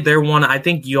I'd say they're one. I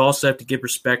think you also have to give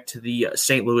respect to the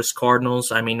St. Louis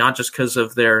Cardinals. Not just because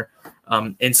of their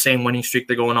insane winning streak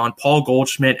they're going on. Paul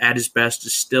Goldschmidt at his best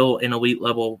is still an elite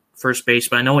level first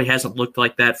baseman. I know he hasn't looked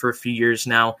like that for a few years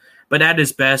now, but at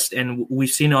his best, and we've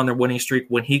seen on their winning streak,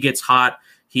 when he gets hot,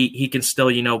 he can still,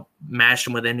 mash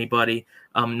him with anybody.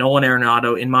 Nolan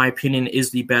Arenado, in my opinion,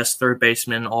 is the best third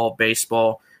baseman in all of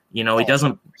baseball. He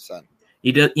doesn't 100%.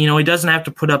 He doesn't have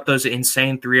to put up those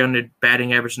insane 300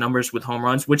 batting average numbers with home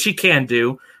runs, which he can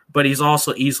do, but he's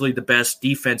also easily the best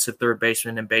defensive third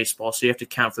baseman in baseball, so you have to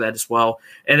count for that as well.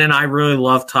 And then I really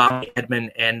love Tommy Edman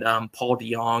and Paul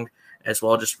DeJong as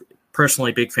well, just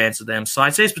personally big fans of them. So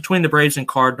I'd say it's between the Braves and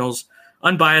Cardinals.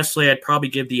 unbiasedly, I'd probably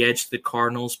give the edge to the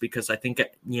Cardinals because I think,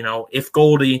 if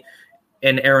Goldie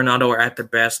and Arenado are at their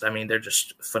best, I mean, they're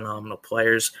just phenomenal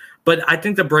players. But I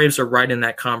think the Braves are right in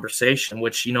that conversation,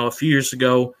 which, a few years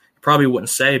ago, probably wouldn't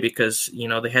say because,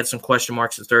 they had some question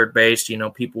marks at third base,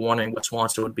 people wondering what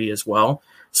Swanson would be as well.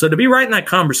 So to be right in that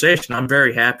conversation, I'm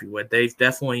very happy with. They've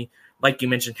definitely, like you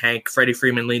mentioned, Hank, Freddie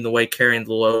Freeman leading the way, carrying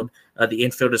the load. The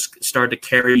infield has started to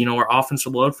carry, our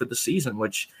offensive load for the season,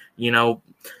 which,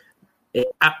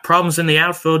 problems in the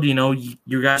outfield,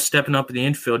 you guys stepping up in the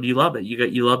infield, you love it.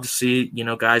 You love to see,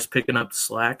 guys picking up the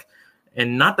slack.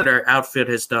 And not that our outfield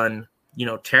has done,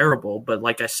 terrible, but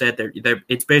like I said,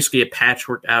 it's basically a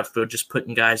patchwork outfield, just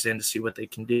putting guys in to see what they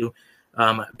can do.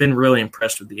 I've been really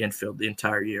impressed with the infield the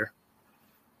entire year.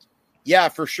 Yeah,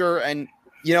 for sure. And,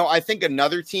 I think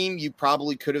another team you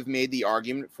probably could have made the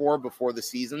argument for before the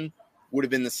season would have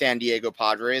been the San Diego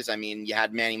Padres. I mean, you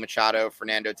had Manny Machado,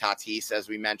 Fernando Tatis, as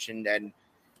we mentioned, and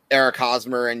Eric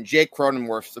Hosmer, and Jake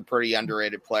Cronenworth's a pretty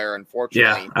underrated player,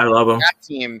 unfortunately. Yeah, I love him. That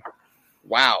team,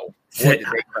 wow, boy, did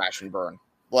they crash and burn.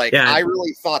 I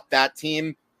really thought that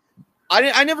team, I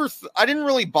didn't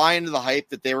really buy into the hype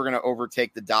that they were going to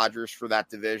overtake the Dodgers for that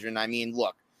division. I mean,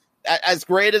 look, as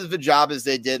great as the job as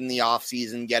they did in the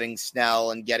offseason, getting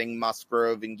Snell and getting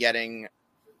Musgrove and getting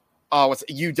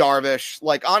Yu Darvish,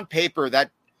 on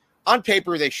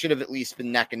paper they should have at least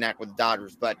been neck and neck with the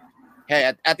Dodgers. But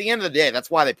hey, at the end of the day,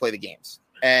 that's why they play the games.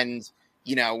 And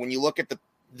when you look at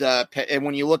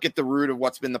when you look at the root of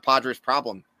what's been the Padres'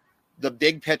 problem, the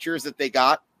big pitchers that they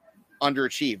got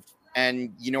underachieved.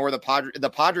 And where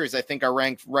the Padres, I think, are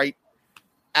ranked right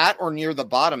at or near the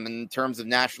bottom in terms of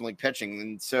National League pitching.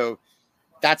 And so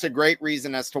that's a great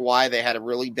reason as to why they had a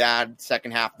really bad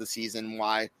second half of the season,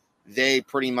 why they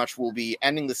pretty much will be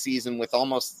ending the season with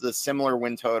almost the similar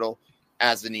win total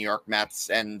as the New York Mets.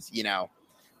 And,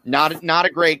 not a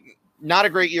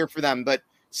great year for them. But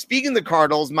speaking of the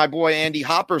Cardinals, my boy Andy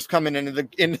Hopper's coming into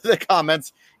the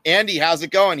comments. Andy, how's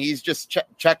it going? He's just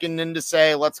checking in to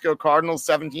say, let's go Cardinals,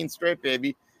 17 straight,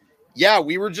 baby. Yeah,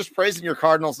 we were just praising your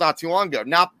Cardinals not too long ago.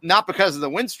 Not because of the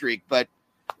win streak, but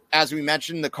as we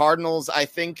mentioned, the Cardinals, I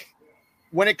think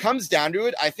when it comes down to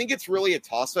it, I think it's really a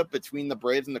toss-up between the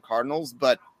Braves and the Cardinals,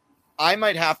 but I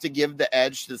might have to give the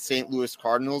edge to the St. Louis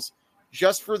Cardinals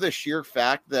just for the sheer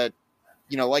fact that,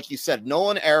 like you said,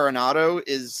 Nolan Arenado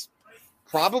is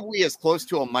probably as close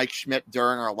to a Mike Schmidt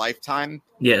during our lifetime.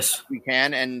 Yes. We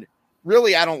can. And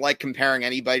really, I don't like comparing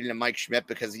anybody to Mike Schmidt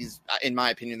because he's, in my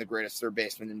opinion, the greatest third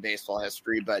baseman in baseball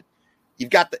history. But he's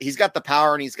got the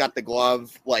power and he's got the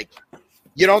glove.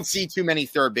 You don't see too many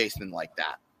third basemen like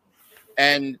that.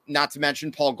 And not to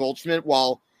mention Paul Goldschmidt,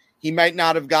 while he might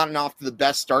not have gotten off to the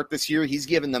best start this year, he's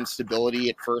given them stability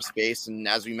at first base. And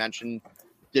as we mentioned,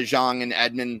 DeJong and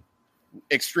Edman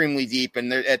extremely deep.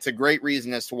 And it's a great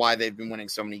reason as to why they've been winning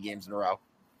so many games in a row.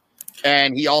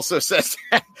 And he also says,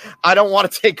 I don't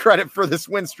want to take credit for this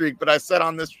win streak, but I said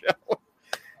on this show,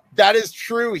 that is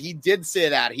true. He did say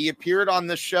that. He appeared on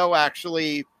this show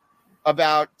actually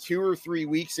about 2 or 3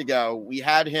 weeks ago. We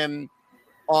had him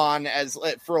on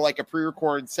for a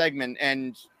pre-recorded segment,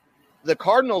 and the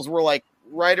Cardinals were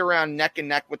right around neck and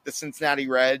neck with the Cincinnati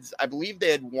Reds. I believe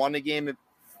they had won a game.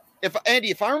 If Andy,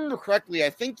 if I remember correctly, I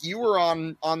think you were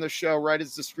on the show right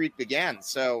as the streak began.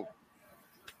 So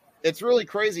it's really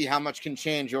crazy how much can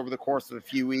change over the course of a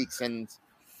few weeks. And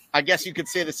I guess you could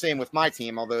say the same with my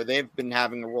team, although they've been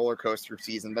having a roller coaster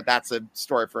season, but that's a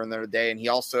story for another day. And he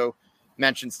also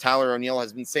mentions Tyler O'Neill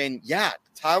has been saying,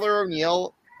 Tyler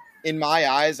O'Neill, in my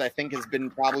eyes, I think has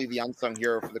been probably the unsung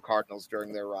hero for the Cardinals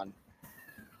during their run.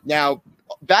 Now,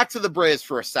 back to the Braves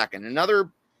for a second.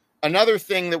 Another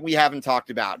thing that we haven't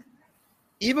talked about.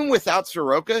 Even without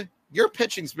Soroka, your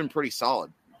pitching's been pretty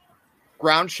solid.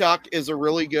 Groundchuck is a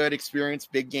really good,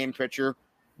 experienced, big game pitcher.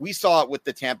 We saw it with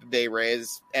the Tampa Bay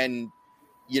Rays. And,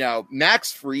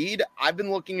 Max Fried, I've been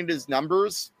looking at his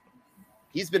numbers.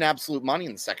 He's been absolute money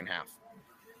in the second half.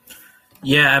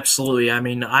 Yeah, absolutely. I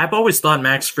mean, I've always thought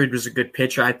Max Fried was a good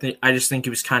pitcher. I just think he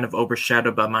was kind of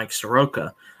overshadowed by Mike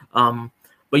Soroka.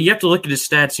 But you have to look at his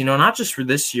stats, not just for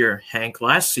this year, Hank.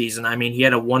 Last season, I mean, he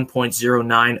had a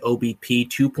 1.09 OBP,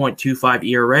 2.25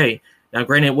 ERA. Now,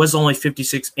 granted, it was only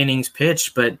 56 innings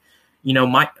pitched, but,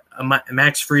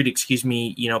 Max Fried,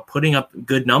 putting up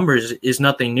good numbers is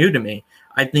nothing new to me.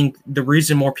 I think the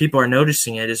reason more people are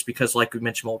noticing it is because, like we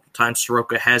mentioned multiple times,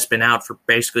 Soroka has been out for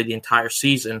basically the entire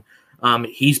season.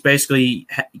 He's basically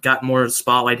got more of the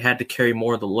spotlight, had to carry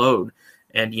more of the load.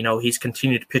 And, he's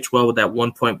continued to pitch well with that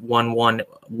 1.11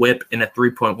 whip and a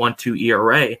 3.12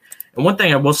 ERA. And one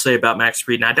thing I will say about Max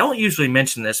Fried, and I don't usually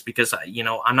mention this because,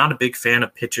 I'm not a big fan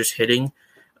of pitchers hitting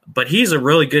But he's a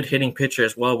really good hitting pitcher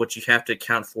as well, which you have to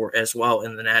account for as well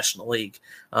in the National League.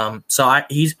 So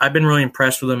I've been really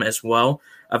impressed with him as well.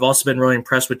 I've also been really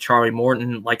impressed with Charlie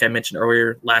Morton. Like I mentioned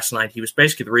earlier last night, he was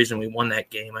basically the reason we won that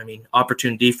game. I mean,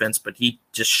 opportune defense, but he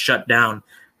just shut down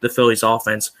the Phillies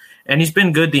offense. And he's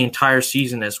been good the entire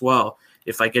season as well.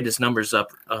 If I get his numbers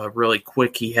up really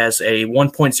quick, he has a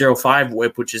 1.05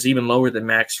 whip, which is even lower than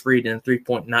Max Fried, and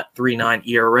 3.39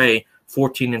 ERA,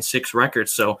 14-6 record.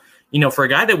 So, for a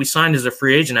guy that we signed as a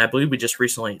free agent, I believe we just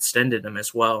recently extended him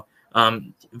as well.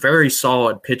 Very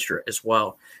solid pitcher as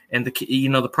well. And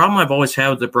the problem I've always had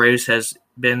with the Braves has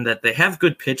been that they have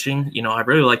good pitching. I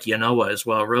really like Yanoa as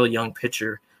well, a really young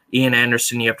pitcher. Ian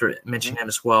Anderson, you have to mention him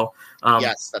as well.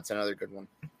 Yes, that's another good one.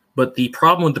 But the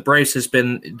problem with the Braves has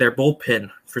been their bullpen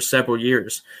for several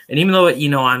years. And even though,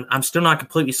 I'm still not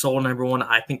completely sold on everyone,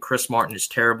 I think Chris Martin is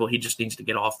terrible. He just needs to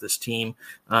get off this team.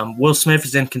 Will Smith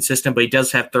is inconsistent, but he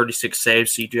does have 36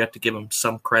 saves, so you do have to give him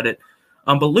some credit.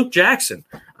 But Luke Jackson,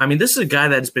 this is a guy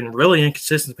that's been really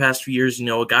inconsistent the past few years.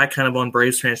 A guy kind of on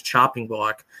Braves fans' chopping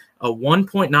block. A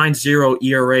 1.90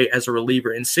 ERA as a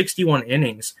reliever in 61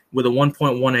 innings with a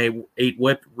 1.18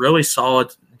 whip. Really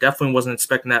solid. Definitely wasn't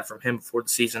expecting that from him before the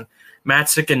season.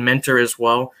 Matzik and Mentor as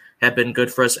well have been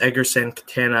good for us. Edgar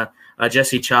Santana,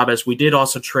 Jesse Chavez. We did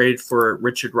also trade for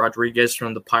Richard Rodriguez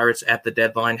from the Pirates at the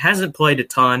deadline. Hasn't played a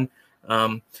ton,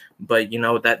 but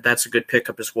that's a good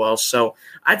pickup as well. So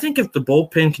I think if the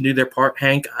bullpen can do their part,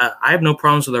 Hank, I have no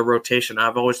problems with their rotation.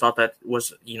 I've always thought that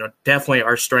was definitely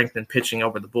our strength in pitching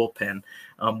over the bullpen.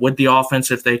 With the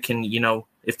offense, if they can,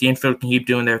 if the infield can keep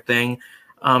doing their thing.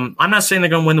 I'm not saying they're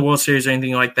going to win the World Series or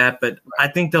anything like that, but I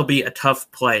think they'll be a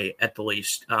tough play at the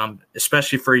least,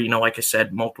 especially for, like I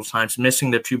said multiple times,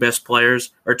 missing their two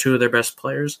of their best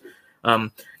players.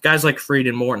 Guys like Fried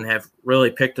and Morton have really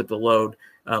picked up the load,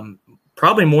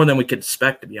 probably more than we could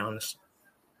expect, to be honest.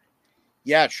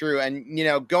 Yeah, true. And,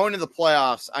 going to the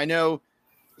playoffs, I know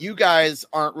you guys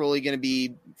aren't really going to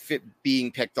be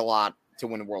being picked a lot to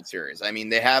win a World Series.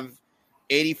 They have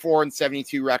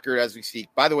 84-72 record as we speak.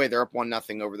 By the way, they're up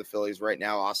 1-0 over the Phillies right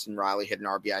now. Austin Riley hit an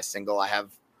RBI single. I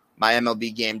have my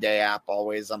MLB Game Day app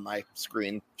always on my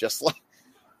screen. Just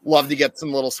love to get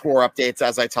some little score updates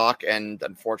as I talk. And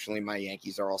unfortunately, my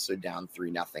Yankees are also down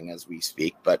 3-0 as we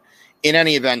speak. But in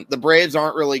any event, the Braves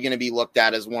aren't really going to be looked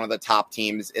at as one of the top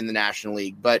teams in the National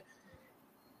League. But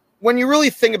when you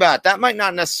really think about it, that might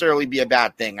not necessarily be a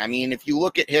bad thing. If you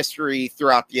look at history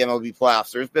throughout the MLB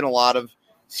playoffs, there's been a lot of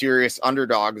serious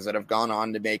underdogs that have gone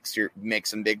on to make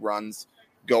some big runs,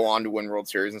 go on to win World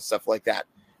Series and stuff like that.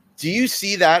 Do you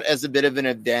see that as a bit of an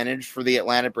advantage for the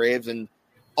Atlanta Braves? And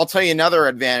I'll tell you another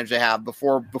advantage they have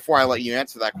before I let you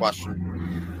answer that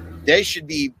question. They should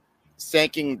be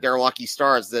thanking their lucky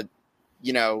stars that,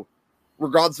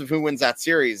 regardless of who wins that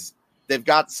series, they've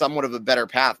got somewhat of a better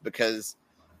path because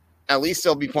at least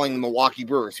they'll be playing the Milwaukee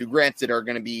Brewers, who granted are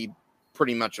going to be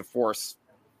pretty much a force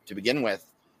to begin with.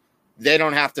 They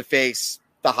don't have to face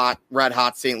the red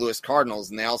hot St. Louis Cardinals,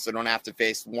 and they also don't have to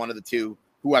face one of the two,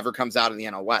 whoever comes out of the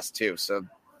NL West too. So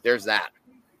there's that.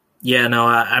 Yeah, no,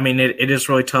 it is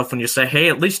really tough when you say, hey,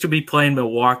 at least to be playing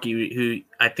Milwaukee, who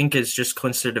I think has just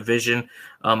clinched their division.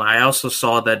 I also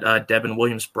saw that Devin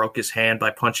Williams broke his hand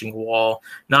by punching a wall.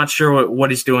 Not sure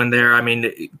what he's doing there.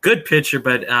 Good pitcher,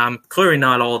 but clearly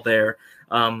not all there.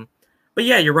 But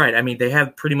yeah, you're right. They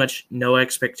have pretty much no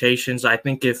expectations. I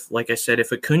think if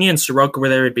Acuna and Soroka were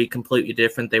there, it'd be completely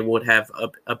different. They would have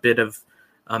a bit of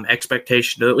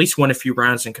expectation to at least win a few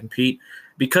rounds and compete.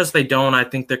 Because they don't, I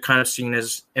think they're kind of seen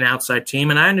as an outside team,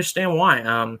 and I understand why.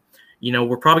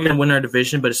 We're probably going to win our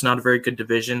division, but it's not a very good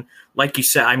division. Like you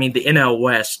said, the NL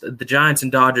West, the Giants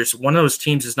and Dodgers, one of those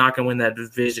teams is not going to win that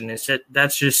division.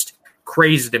 That's just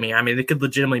crazy to me. They could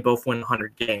legitimately both win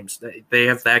 100 games. They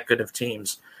have that good of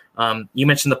teams. You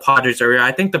mentioned the Padres earlier.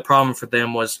 I think the problem for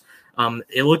them was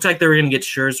it looked like they were going to get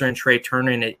Scherzer and Trey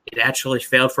Turner, and it actually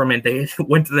failed for them, and they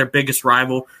went to their biggest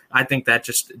rival. I think that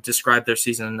just described their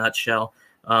season in a nutshell.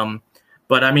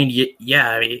 But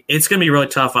it's going to be really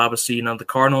tough, obviously. The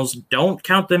Cardinals, don't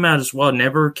count them out as well.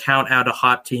 Never count out a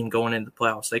hot team going into the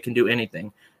playoffs. They can do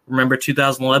anything. Remember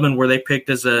 2011 where they picked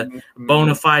as a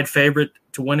bona fide favorite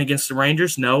to win against the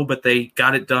Rangers? No, but they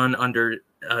got it done under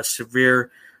severe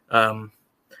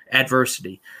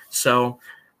adversity. So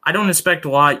I don't expect a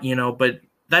lot, but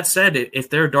that said, if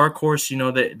they're a dark horse,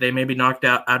 that they may be knocked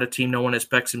out a team no one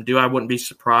expects them to do, I wouldn't be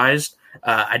surprised.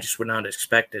 I just would not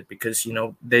expect it because,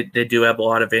 they do have a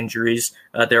lot of injuries.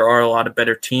 There are a lot of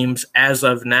better teams as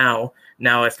of now.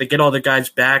 Now, if they get all the guys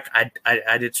back,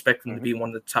 I'd expect them to be one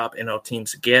of the top NL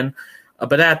teams again.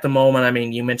 But at the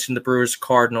moment, you mentioned the Brewers,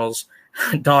 Cardinals.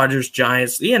 Dodgers,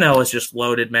 Giants, the NL is just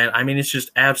loaded, man. I mean, it's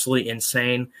just absolutely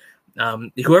insane.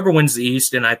 Whoever wins the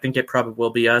East, and I think it probably will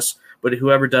be us, but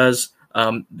whoever does,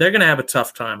 they're going to have a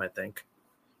tough time, I think.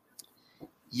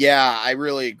 Yeah, I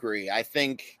really agree. I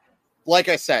think, like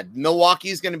I said,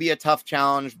 Milwaukee's going to be a tough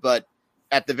challenge, but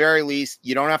at the very least,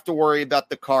 you don't have to worry about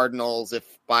the Cardinals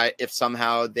if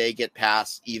somehow they get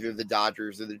past either the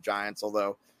Dodgers or the Giants,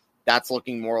 although that's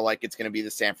looking more like it's going to be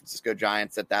the San Francisco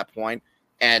Giants at that point.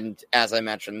 And as I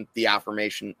mentioned, the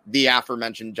aforementioned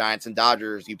Giants and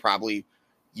Dodgers,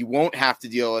 you won't have to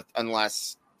deal with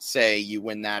unless, say, you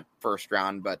win that first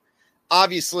round. But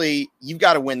obviously, you've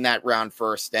got to win that round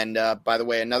first. And by the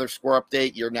way, another score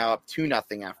update, you're now up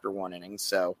 2-0 after one inning.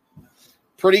 So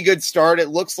pretty good start. It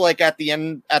looks like at the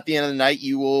end of the night,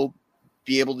 you will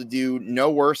be able to do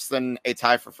no worse than a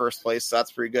tie for first place. So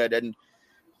that's pretty good. And,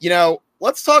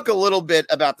 let's talk a little bit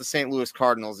about the St. Louis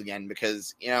Cardinals again,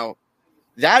 because,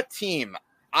 that team,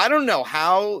 I don't know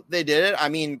how they did it. I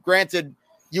mean, granted,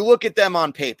 you look at them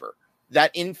on paper,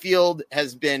 that infield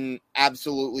has been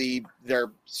absolutely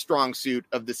their strong suit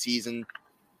of the season.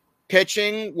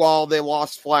 Pitching, while they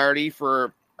lost Flaherty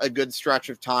for a good stretch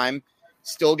of time,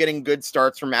 still getting good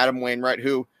starts from Adam Wainwright,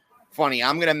 who, funny,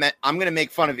 I'm gonna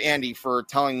make fun of Andy for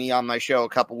telling me on my show a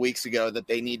couple weeks ago that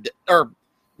they need to, or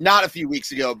not a few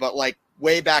weeks ago, but like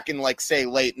way back in say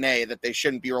late May, that they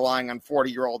shouldn't be relying on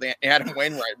 40-year-old Adam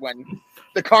Wainwright when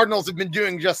the Cardinals have been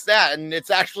doing just that, and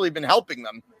it's actually been helping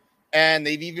them. And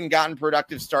they've even gotten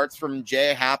productive starts from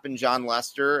J.A. Happ and John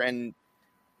Lester, and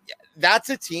that's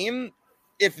a team.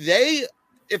 If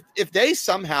they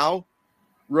somehow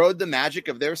rode the magic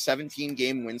of their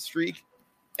 17-game win streak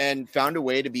and found a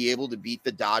way to be able to beat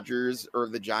the Dodgers or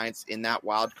the Giants in that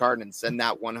wild card and send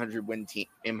that 100-win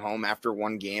team home after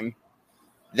one game,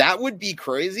 that would be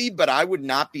crazy, but I would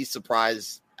not be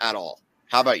surprised at all.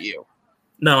 How about you?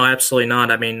 No, absolutely not.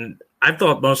 I mean, I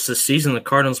thought most of the season the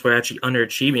Cardinals were actually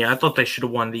underachieving. I thought they should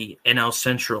have won the NL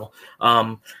Central.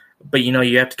 But,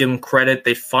 you have to give them credit.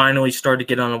 They finally started to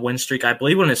get on a win streak. I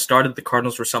believe when it started, the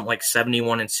Cardinals were something like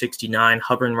 71-69,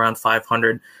 hovering around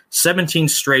 500, 17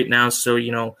 straight now. So,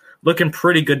 looking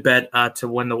pretty good bet to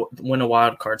win a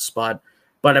wild card spot.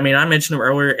 But, I mean, I mentioned him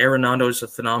earlier. Arenado is a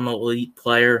phenomenal elite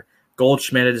player.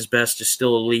 Goldschmidt at his best is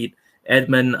still elite.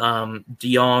 Edman,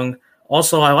 DeYoung.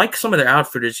 Also, I like some of their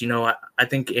outfitters. I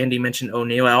think Andy mentioned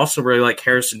O'Neill. I also really like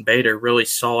Harrison Bader, really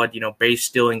solid, base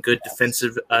stealing, good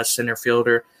defensive center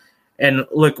fielder. And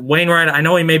look, Wainwright, I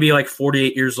know he may be like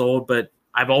 48 years old, but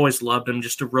I've always loved him.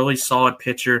 Just a really solid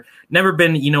pitcher. Never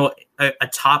been, a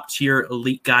top-tier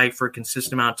elite guy for a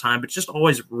consistent amount of time, but just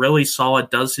always really solid,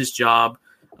 does his job.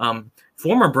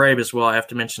 Former Brave as well, I have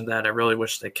to mention that. I really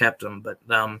wish they kept him, but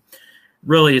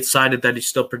really excited that he's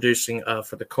still producing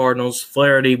for the Cardinals.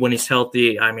 Flaherty, when he's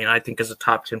healthy, I mean, I think is a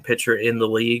top 10 pitcher in the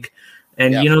league.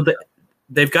 And,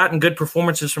 they've gotten good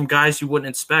performances from guys you wouldn't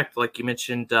expect. Like you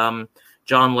mentioned,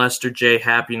 John Lester, J.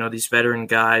 Happ, these veteran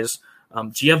guys.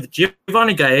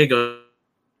 Giovanni Gallegos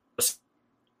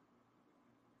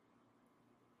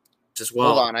as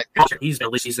well. Hold on. He's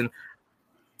the season.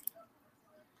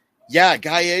 Yeah,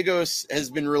 Gallegos has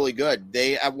been really good.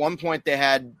 At one point they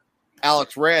had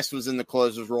Alex Reyes was in the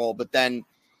closer's role, but then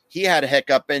he had a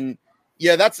hiccup. And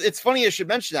yeah, it's funny you should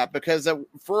mention that, because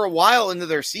for a while into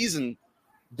their season,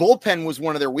 bullpen was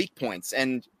one of their weak points.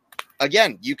 And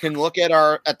again, you can look at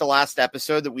the last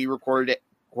episode that we recorded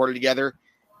together.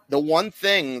 The one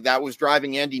thing that was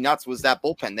driving Andy nuts was that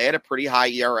bullpen. They had a pretty high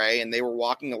ERA and they were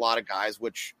walking a lot of guys,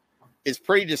 which is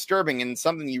pretty disturbing and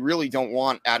something you really don't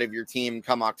want out of your team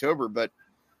come October. But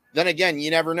then again,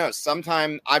 you never know.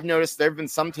 Sometime I've noticed there have been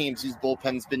some teams whose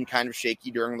bullpen's been kind of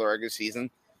shaky during the regular season.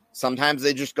 Sometimes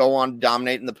they just go on to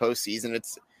dominate in the postseason.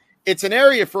 It's an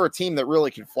area for a team that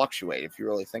really can fluctuate if you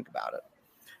really think about it.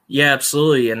 Yeah,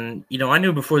 absolutely. And, I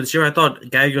knew before this year, I thought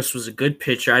Gallegos was a good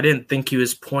pitcher. I didn't think he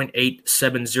was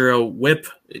 .870 whip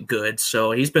good.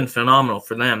 So he's been phenomenal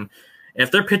for them.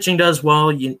 If their pitching does well,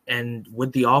 and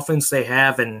with the offense they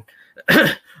have, and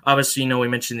obviously, we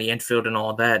mentioned the infield and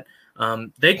all that,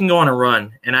 they can go on a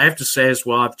run. And I have to say as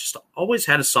well, I've just always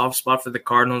had a soft spot for the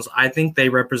Cardinals. I think they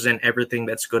represent everything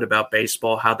that's good about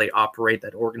baseball, how they operate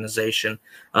that organization.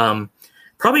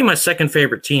 Probably my second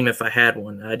favorite team if I had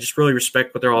one. I just really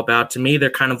respect what they're all about. To me,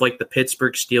 they're kind of like the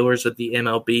Pittsburgh Steelers of the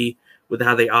MLB with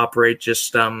how they operate.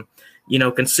 Just,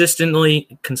 consistency,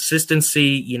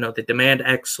 they demand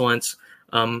excellence.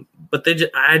 But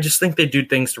I just think they do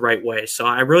things the right way. So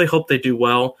I really hope they do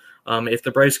well. If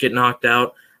the Braves get knocked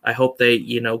out, I hope they,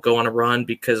 go on a run,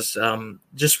 because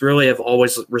just really have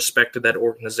always respected that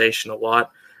organization a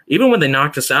lot. even when they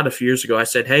knocked us out a few years ago, I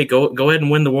said, hey, go ahead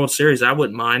and win the World Series. I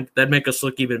wouldn't mind. That'd make us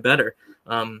look even better.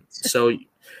 So,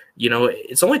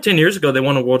 it's only 10 years ago they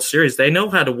won a World Series. They know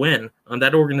how to win.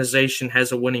 That organization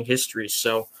has a winning history.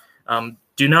 So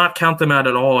do not count them out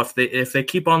at all. If they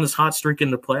keep on this hot streak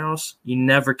in the playoffs, you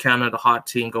never count out a hot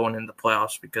team going into the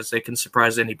playoffs because they can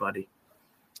surprise anybody.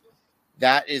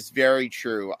 That is very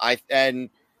true. And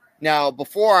now,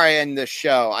 before I end the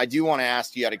show, I do want to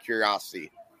ask you out of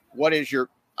curiosity, what is your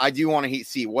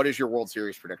World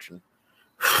Series prediction?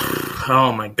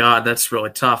 Oh my God, that's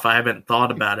really tough. I haven't thought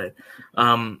about it.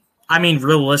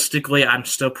 Realistically, I'm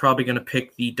still probably going to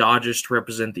pick the Dodgers to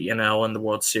represent the NL in the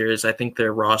World Series. I think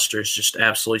their roster is just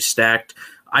absolutely stacked.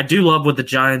 I do love what the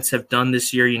Giants have done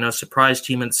this year, surprise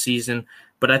team in the season.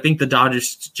 But I think the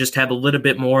Dodgers just have a little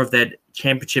bit more of that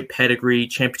championship pedigree,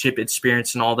 championship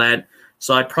experience and all that.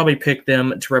 So I'd probably pick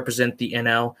them to represent the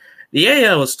NL. The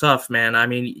AL is tough, man.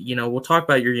 We'll talk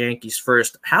about your Yankees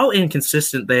first. How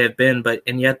inconsistent they have been,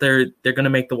 and yet they're going to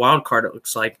make the wild card, it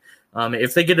looks like.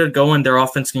 If they get it going, their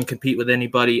offense can compete with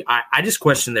anybody. I just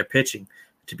question their pitching,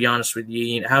 to be honest with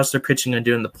you. How's their pitching going to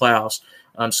do in the playoffs?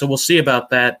 So we'll see about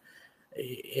that.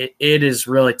 It is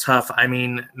really tough.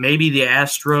 Maybe the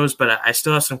Astros, but I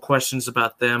still have some questions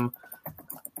about them.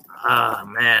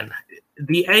 Man.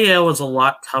 The AL is a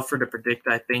lot tougher to predict,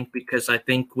 I think, because I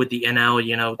think with the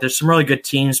NL, there's some really good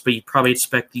teams, but you probably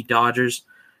expect the Dodgers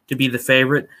to be the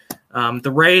favorite.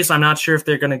 The Rays, I'm not sure if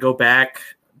they're going to go back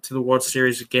to the World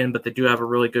Series again, but they do have a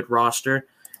really good roster.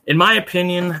 In my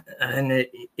opinion, and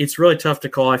it's really tough to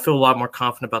call, I feel a lot more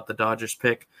confident about the Dodgers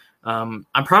pick. I'm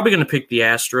probably going to pick the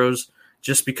Astros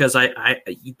just because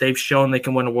they've shown they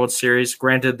can win a World Series.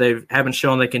 Granted, they haven't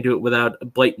shown they can do it without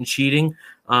blatant cheating.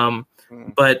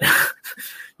 But,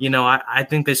 I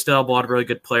think they still have a lot of really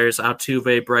good players.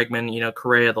 Altuve, Bregman,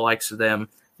 Correa, the likes of them.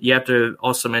 You have to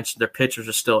also mention their pitchers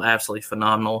are still absolutely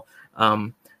phenomenal.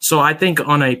 So I think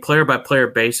on a player-by-player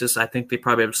basis, I think they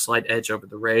probably have a slight edge over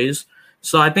the Rays.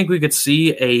 So I think we could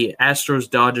see a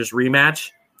Astros-Dodgers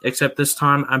rematch, except this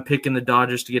time I'm picking the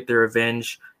Dodgers to get their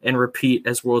revenge and repeat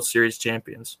as World Series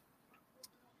champions.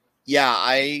 Yeah,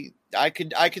 I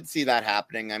could see that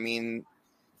happening.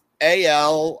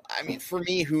 AL, for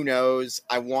me, who knows?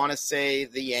 I want to say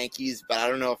the Yankees, but I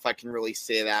don't know if I can really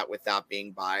say that without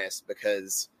being biased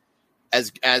because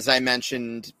as I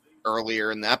mentioned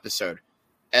earlier in the episode,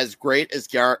 as great as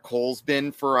Garrett Cole's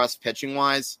been for us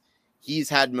pitching-wise, he's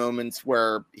had moments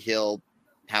where he'll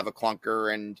have a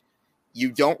clunker, and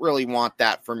you don't really want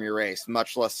that from your ace,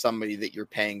 much less somebody that you're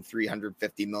paying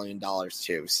 $350 million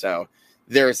to. So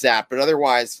there's that. But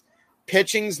otherwise,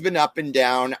 pitching's been up and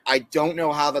down. I don't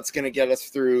know how that's going to get us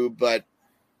through, but,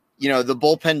 the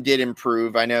bullpen did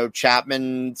improve. I know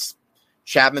Chapman's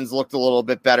looked a little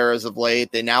bit better as of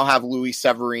late. They now have Luis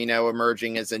Severino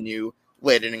emerging as a new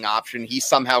late inning option. He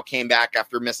somehow came back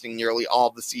after missing nearly all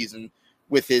of the season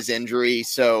with his injury,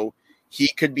 so he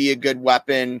could be a good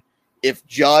weapon. If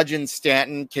Judge and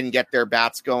Stanton can get their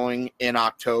bats going in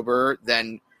October,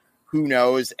 then who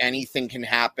knows? Anything can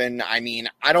happen. I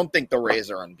don't think the Rays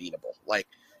are unbeatable.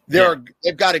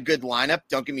 They've got a good lineup,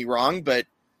 don't get me wrong, but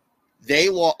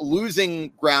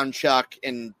losing Groundchuck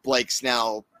and Blake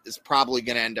Snell is probably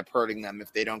going to end up hurting them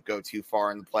if they don't go too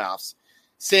far in the playoffs.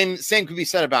 Same could be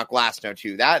said about Glasnow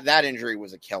too. That injury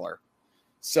was a killer.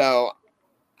 So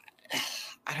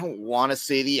I don't want to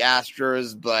say the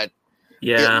Astros, but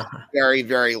yeah, very,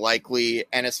 very likely.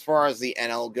 And as far as the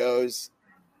NL goes,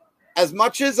 as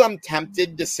much as I'm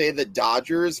tempted to say the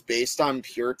Dodgers based on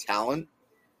pure talent,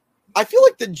 I feel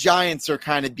like the Giants are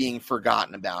kind of being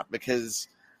forgotten about because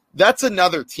that's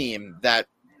another team that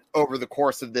over the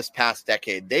course of this past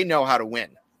decade, they know how to win.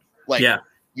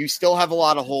 You still have a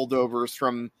lot of holdovers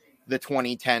from the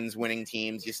 2010s winning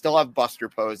teams. You still have Buster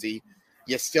Posey.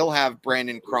 You still have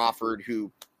Brandon Crawford,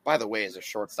 who, by the way, is a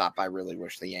shortstop I really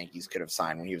wish the Yankees could have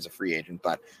signed when he was a free agent.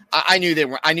 But I knew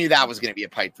that was going to be a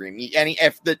pipe dream.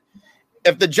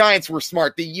 If the Giants were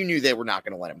smart, you knew they were not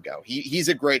going to let him go. He's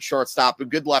a great shortstop, a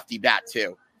good lefty bat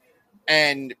too.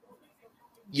 And,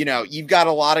 you've got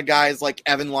a lot of guys like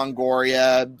Evan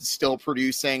Longoria still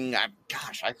producing.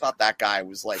 I thought that guy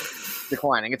was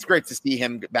declining. It's great to see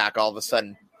him back all of a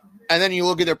sudden. And then you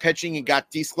look at their pitching, you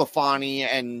got DeSclafani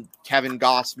and Kevin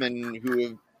Gossman who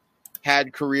have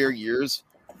had career years.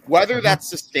 Whether that's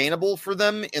sustainable for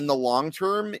them in the long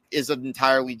term is an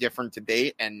entirely different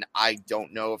debate, and I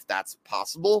don't know if that's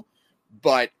possible.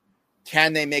 But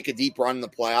can they make a deep run in the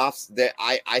playoffs? That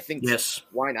I think yes.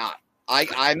 Why not?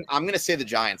 I'm going to say the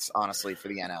Giants, honestly, for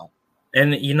the NL.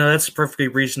 And, that's a perfectly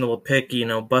reasonable pick.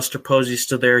 Buster Posey's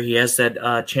still there. He has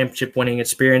that championship winning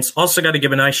experience. Also got to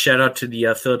give a nice shout out to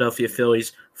the Philadelphia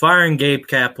Phillies firing Gabe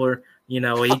Kapler. He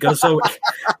goes over,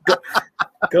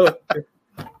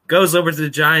 goes over to the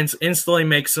Giants, instantly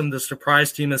makes them the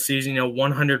surprise team of the season,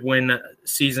 100-win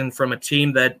season from a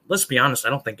team that, let's be honest, I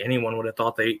don't think anyone would have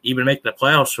thought they even make the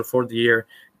playoffs before the year.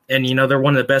 And, they're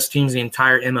one of the best teams in the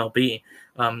entire MLB.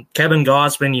 Kevin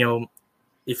Gausman,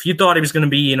 if you thought he was going to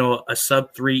be, a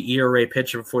sub-3 ERA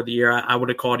pitcher before the year, I would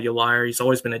have called you a liar. He's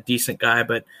always been a decent guy,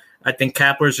 but I think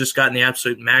Kapler's just gotten the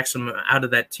absolute maximum out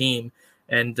of that team.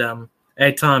 And,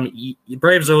 hey, Tom,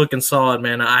 Braves are looking solid,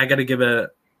 man. I got to give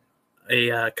a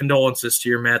condolences to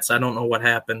your Mets. I don't know what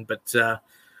happened, but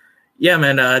yeah,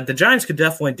 man, the Giants could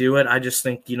definitely do it. I just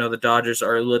think, the Dodgers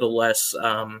are a little less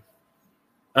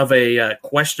of a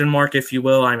question mark, if you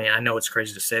will. I mean, I know it's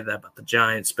crazy to say that about the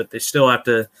Giants, but they still have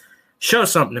to show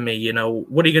something to me.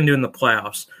 What are you going to do in the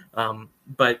playoffs?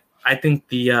 But I think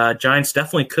the Giants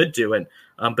definitely could do it.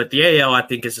 But the AL, I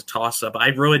think, is a toss-up. I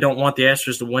really don't want the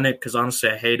Astros to win it because, honestly,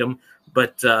 I hate them.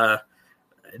 But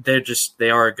they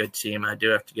are a good team. I do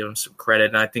have to give them some credit.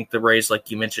 And I think the Rays,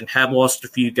 like you mentioned, have lost a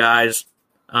few guys.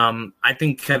 I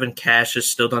think Kevin Cash has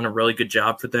still done a really good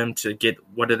job for them to get,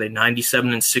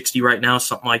 97 and 60 right now,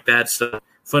 something like that. So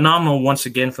phenomenal once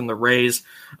again from the Rays.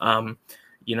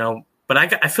 But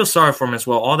I feel sorry for them as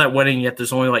well. All that winning, yet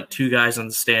there's only like 2 guys in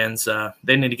the stands.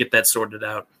 They need to get that sorted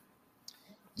out.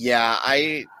 Yeah,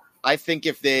 I think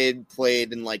if they'd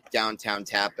played in like downtown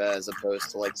Tampa as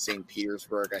opposed to like St.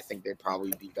 Petersburg, I think they'd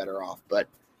probably be better off. But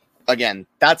again,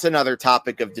 that's another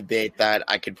topic of debate that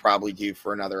I could probably do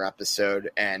for another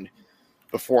episode. And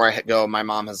before I go, my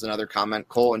mom has another comment.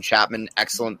 Cole and Chapman,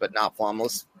 excellent but not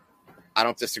flawless. I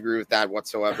don't disagree with that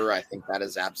whatsoever. I think that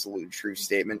is absolutely true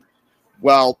statement.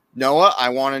 Well, Noah, I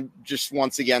want to just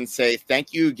once again say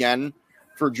thank you again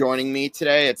for joining me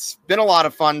today. It's been a lot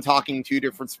of fun talking 2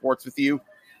 different sports with you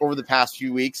over the past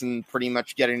few weeks and pretty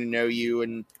much getting to know you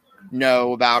and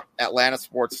know about Atlanta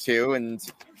sports too. And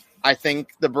I think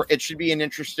it should be an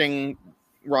interesting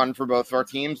run for both of our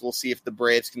teams. We'll see if the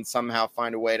Braves can somehow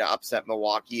find a way to upset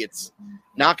Milwaukee. It's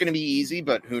not going to be easy,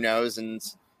 but who knows? And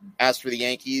as for the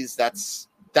Yankees, that's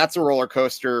a roller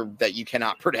coaster that you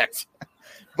cannot predict.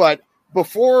 But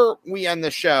before we end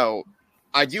the show,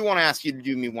 I do want to ask you to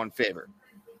do me one favor.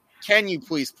 Can you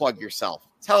please plug yourself?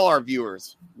 Tell our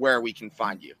viewers where we can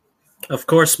find you. Of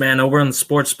course, man. Over in the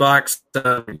Sports Box,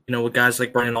 with guys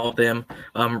like Brian, all of them,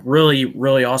 really,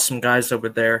 really awesome guys over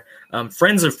there.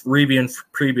 Friends of Review and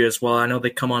Preview as well. I know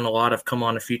they come on a lot. I've come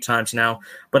on a few times now.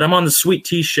 But I'm on the Sweet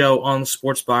Tea Show on the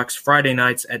Sports Box Friday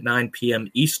nights at 9 p.m.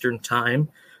 Eastern Time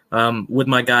with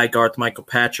my guy, Garth Michael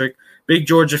Patrick. Big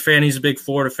Georgia fan. He's a big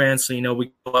Florida fan, so,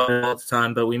 we go out all the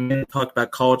time. But we mainly talk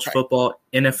about college football,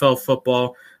 NFL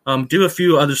football, do a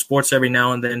few other sports every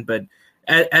now and then. But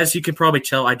as you can probably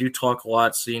tell, I do talk a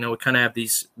lot. So, we kind of have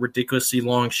these ridiculously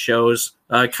long shows.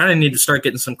 Kind of need to start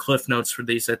getting some cliff notes for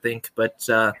these, I think. But,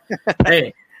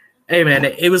 hey, man,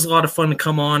 it was a lot of fun to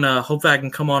come on. Hopefully I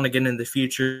can come on again in the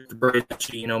future. The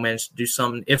Braves, manage to do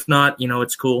something. If not,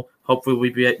 it's cool. Hopefully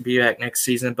we'll be back next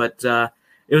season. But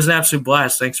it was an absolute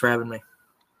blast. Thanks for having me.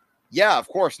 Yeah, of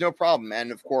course. No problem.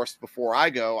 And, of course, before I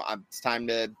go, it's time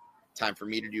for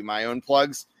me to do my own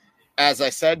plugs. As I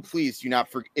said, please do not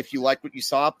if you like what you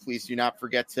saw, please do not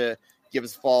forget to give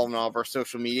us a follow on all of our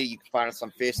social media. You can find us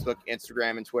on Facebook,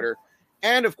 Instagram, and Twitter.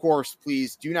 And, of course,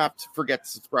 please do not forget to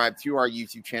subscribe to our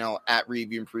YouTube channel at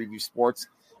Review and Preview Sports.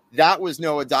 That was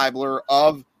Noah Deibler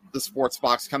of the Sports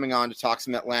Box coming on to talk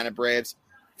some Atlanta Braves.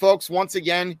 Folks, once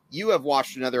again, you have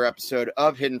watched another episode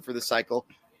of Hidden for the Cycle.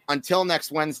 Until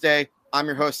next Wednesday, I'm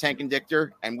your host, Hank and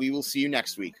Dichter, and we will see you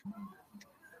next week.